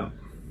honest. Yeah.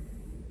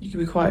 You can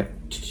be quite...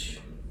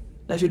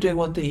 Like, if you're doing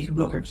one thing, you can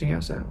block everything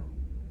else out.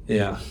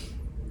 Yeah.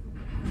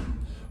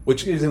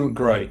 Which isn't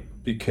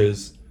great,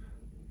 because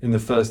in the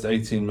first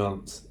 18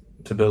 months,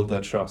 to build their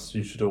trust,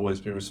 you should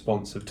always be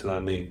responsive to their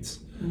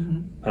needs.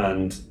 Mm-hmm.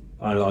 And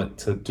I like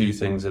to do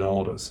things in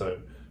order. So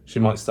she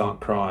might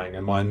start crying,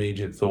 and my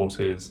immediate thought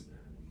is,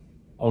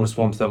 I'll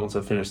respond to that once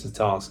I finish the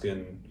task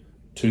in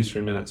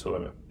 2-3 minutes or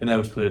whatever.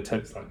 Inevitably, it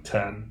takes like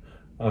 10,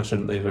 and I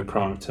shouldn't leave her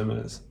crying for 10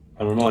 minutes.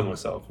 I remind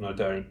myself, and I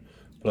don't,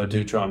 but I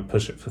do try and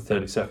push it for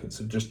 30 seconds.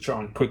 So just try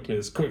and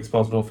as quick as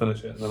possible,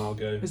 finish it, and then I'll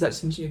go. Is that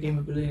since you game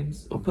of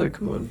balloons or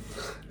Pokemon?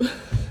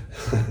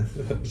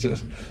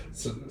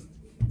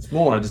 It's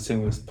more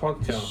editing this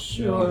podcast.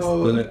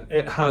 Sure. But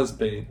it has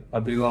been.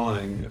 I'd be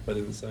lying if I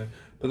didn't say.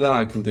 But then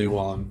I can do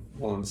while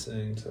I'm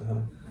singing to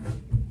her.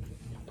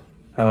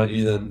 How about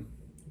you then?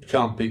 You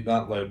can't beat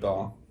that low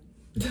bar.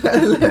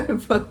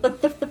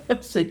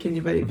 Shaking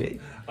your baby.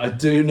 I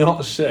do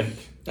not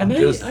shake. I know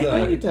you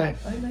don't.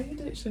 I know you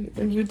don't shake.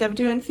 And you would never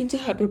do anything to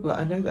hurt people.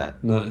 I know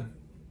that. No.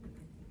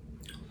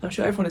 I'm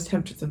sure everyone is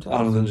tempted sometimes.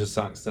 Other than just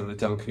accidentally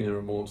dunking her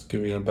remorse,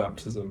 giving her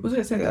baptism. I was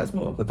going to say that's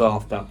more. The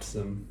bath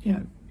baptism. Yeah.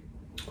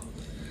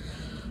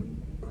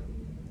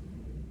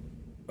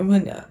 I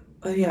mean,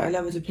 I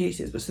love her to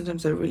pieces, but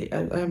sometimes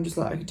I'm just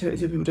like, I can totally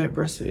see people don't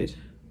breastfeed.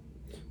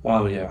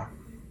 Oh yeah.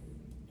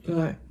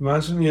 Like,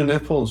 imagine your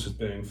nipples just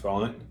being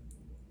fine.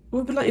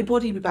 well, but like your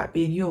body be back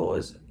being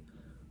yours.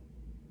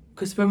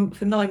 Because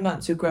for 9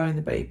 months you're growing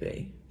the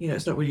baby.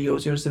 It's not really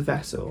yours, you're just a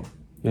vessel.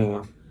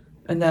 Yeah.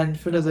 And then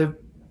for another,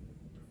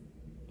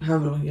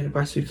 however long you're going to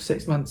breastfeed, for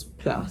 6 months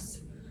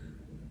plus,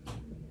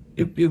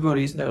 your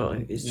body's no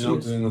longer. You're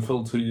not doing the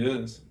full 2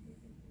 years.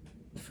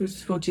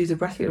 For cheese of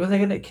breastfeeding. When they're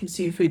going to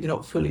consume food, they're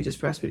not fully just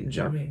breastfeeding, do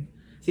you know what I mean?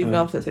 So even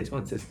after that 6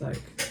 months, it's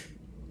like,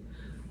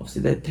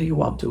 obviously they take a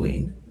while to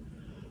wean.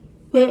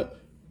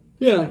 But,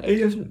 yeah, it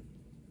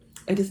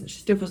doesn't,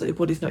 still feels like your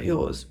body's not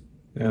yours.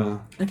 Yeah.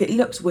 Like, it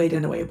looks weird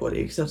in a way, your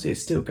body, because obviously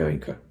it's still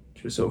going,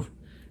 sort of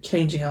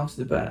changing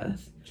after the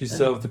birth. Do you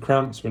still have the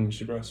cramps when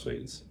she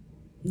breastfeeds?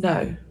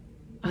 No.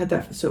 I had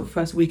that for sort of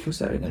first week or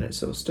so, and then it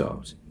sort of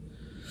stopped.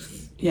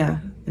 Yeah,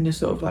 and you're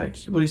sort of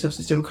like, your body's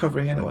obviously still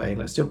recovering anyway,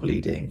 like still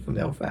bleeding from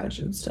the old vag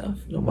and stuff.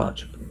 Not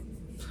much.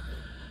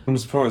 I'm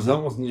surprised that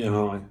wasn't your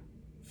high.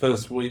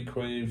 First week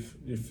where you've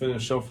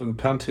finished off with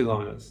the panty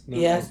liners.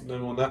 No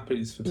more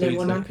nappies for teething.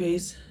 No more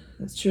nappies.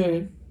 That's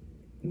true.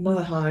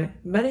 Another high.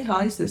 Many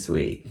highs this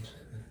week.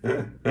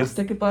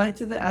 Say goodbye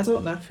to the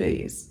adult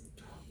nappies.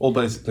 All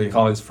basically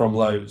highs from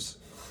lows.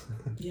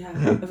 Yeah,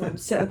 everyone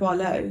set the bar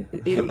low.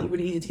 It's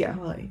really easy to get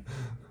high.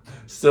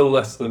 Still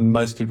less than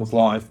most people's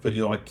life, but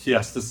you're like,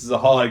 yes, this is a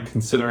high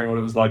considering what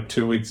it was like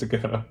 2 weeks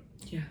ago.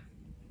 Yeah.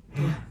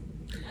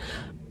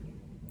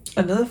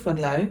 Another fun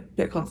low,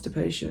 bit of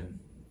constipation.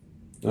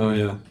 Oh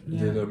yeah, you Yeah.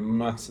 did a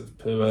massive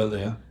poo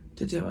earlier.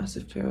 Did do a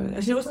massive poo.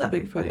 Actually, it wasn't that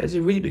big a poo. I did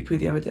a really big poo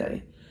the other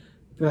day.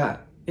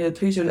 But yeah, the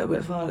poos are a little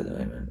bit hard at the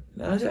moment.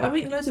 I'm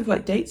eating loads of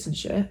like dates and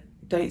shit.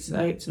 Dates and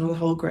oats and all the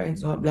whole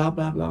grains and all that blah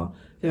blah blah.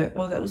 Yeah,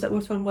 well, that was that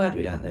one fun word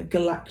we had there.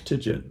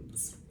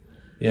 Galactogens.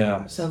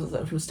 Yeah. Sounds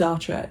like from Star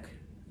Trek.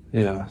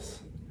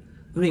 Yes.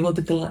 I'm eating all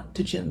the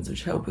galactogens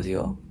which help with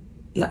your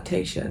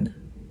lactation.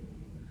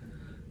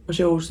 Which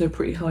are also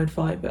pretty high in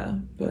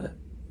fibre, but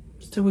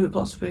still a bit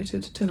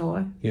constipated, don't know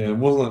why. Yeah, it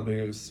wasn't that big,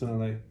 it was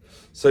smelly.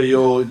 So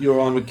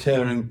you're I'm a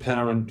caring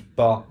parent,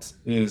 but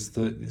is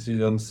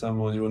you understand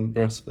why you wouldn't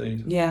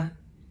breastfeed? Yeah.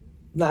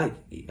 Like,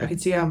 I can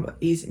see how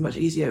much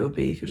easier it would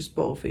be if you're just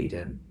bottle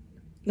feeding.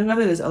 No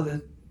matter there's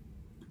other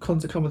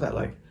cons that come with that,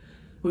 like,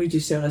 we do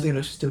sterilising,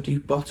 I should still do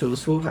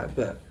bottles for that,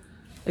 but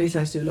at least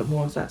I do a lot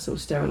more of that sort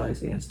of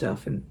sterilising and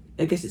stuff, and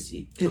I guess it's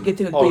getting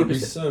with Oh, it'd be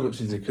babies. so much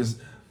easier, because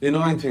the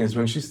annoying thing is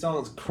when she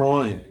starts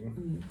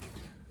crying.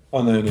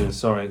 Oh no,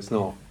 sorry, it's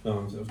not.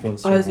 I've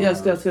got I was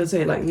going to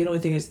say, like, the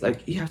annoying thing is,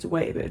 like, you have to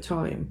wait a bit of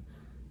time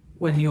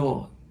when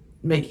you're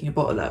making a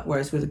bottle up,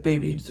 whereas with a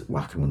baby, you just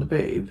whack them on the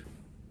boob.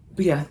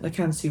 But yeah, I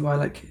can see why,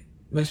 like,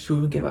 most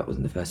people would give up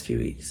within the first few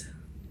weeks.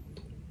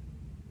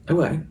 I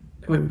won't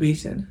be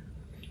beaten.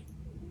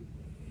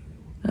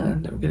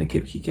 And I'm going to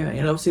keep going.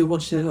 And obviously,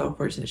 once you do that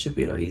operation, it should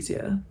be a lot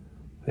easier.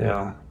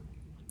 Yeah.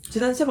 So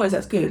then in some ways,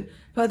 that's good.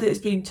 But that it's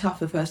been tough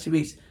the first 2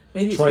 weeks.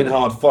 Maybe Train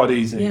hard, fight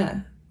easy.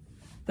 Yeah.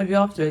 Maybe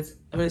afterwards,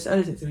 I mean, it's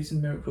only going to be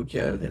some miracle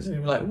cure. It's going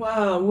to be like,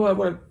 wow,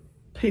 what a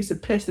piece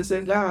of piss this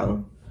is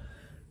now.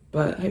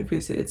 But hopefully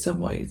it's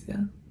somewhat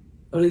easier.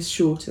 Or at least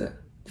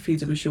shorter. The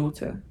feeds will be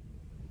shorter.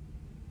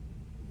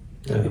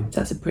 Yeah.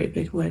 That's a pretty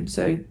big win.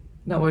 So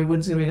that way,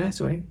 when's going to be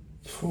next week?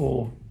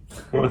 4.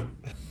 But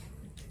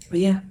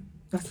yeah,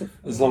 that's it.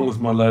 As long as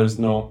my low's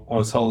not, I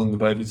was holding the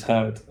baby's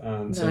head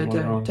and No, something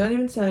went wrong. don't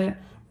even say it.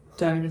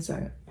 Don't even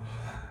say it.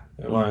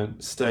 It won't.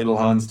 Stadal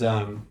hands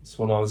down. That's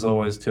what I was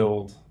always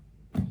told.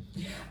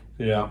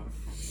 Yeah.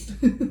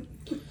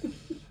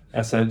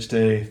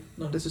 SHD.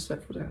 Not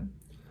disrespectful, Dan.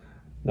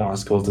 No,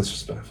 it's called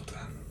disrespectful,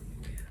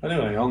 Dan.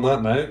 Anyway, on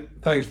that note,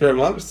 thanks very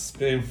much. It's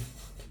been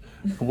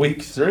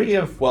episode 3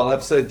 of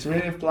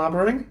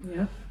Blabbering.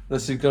 Yeah.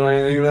 Unless you've got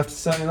anything left to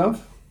say,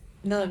 love?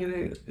 No, I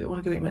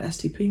want to go eat my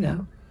STP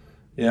now.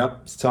 Yeah,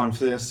 it's time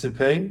for the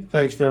SCP.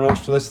 Thanks very much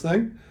for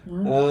listening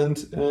and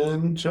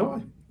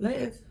enjoy.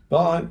 Later.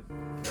 Bye.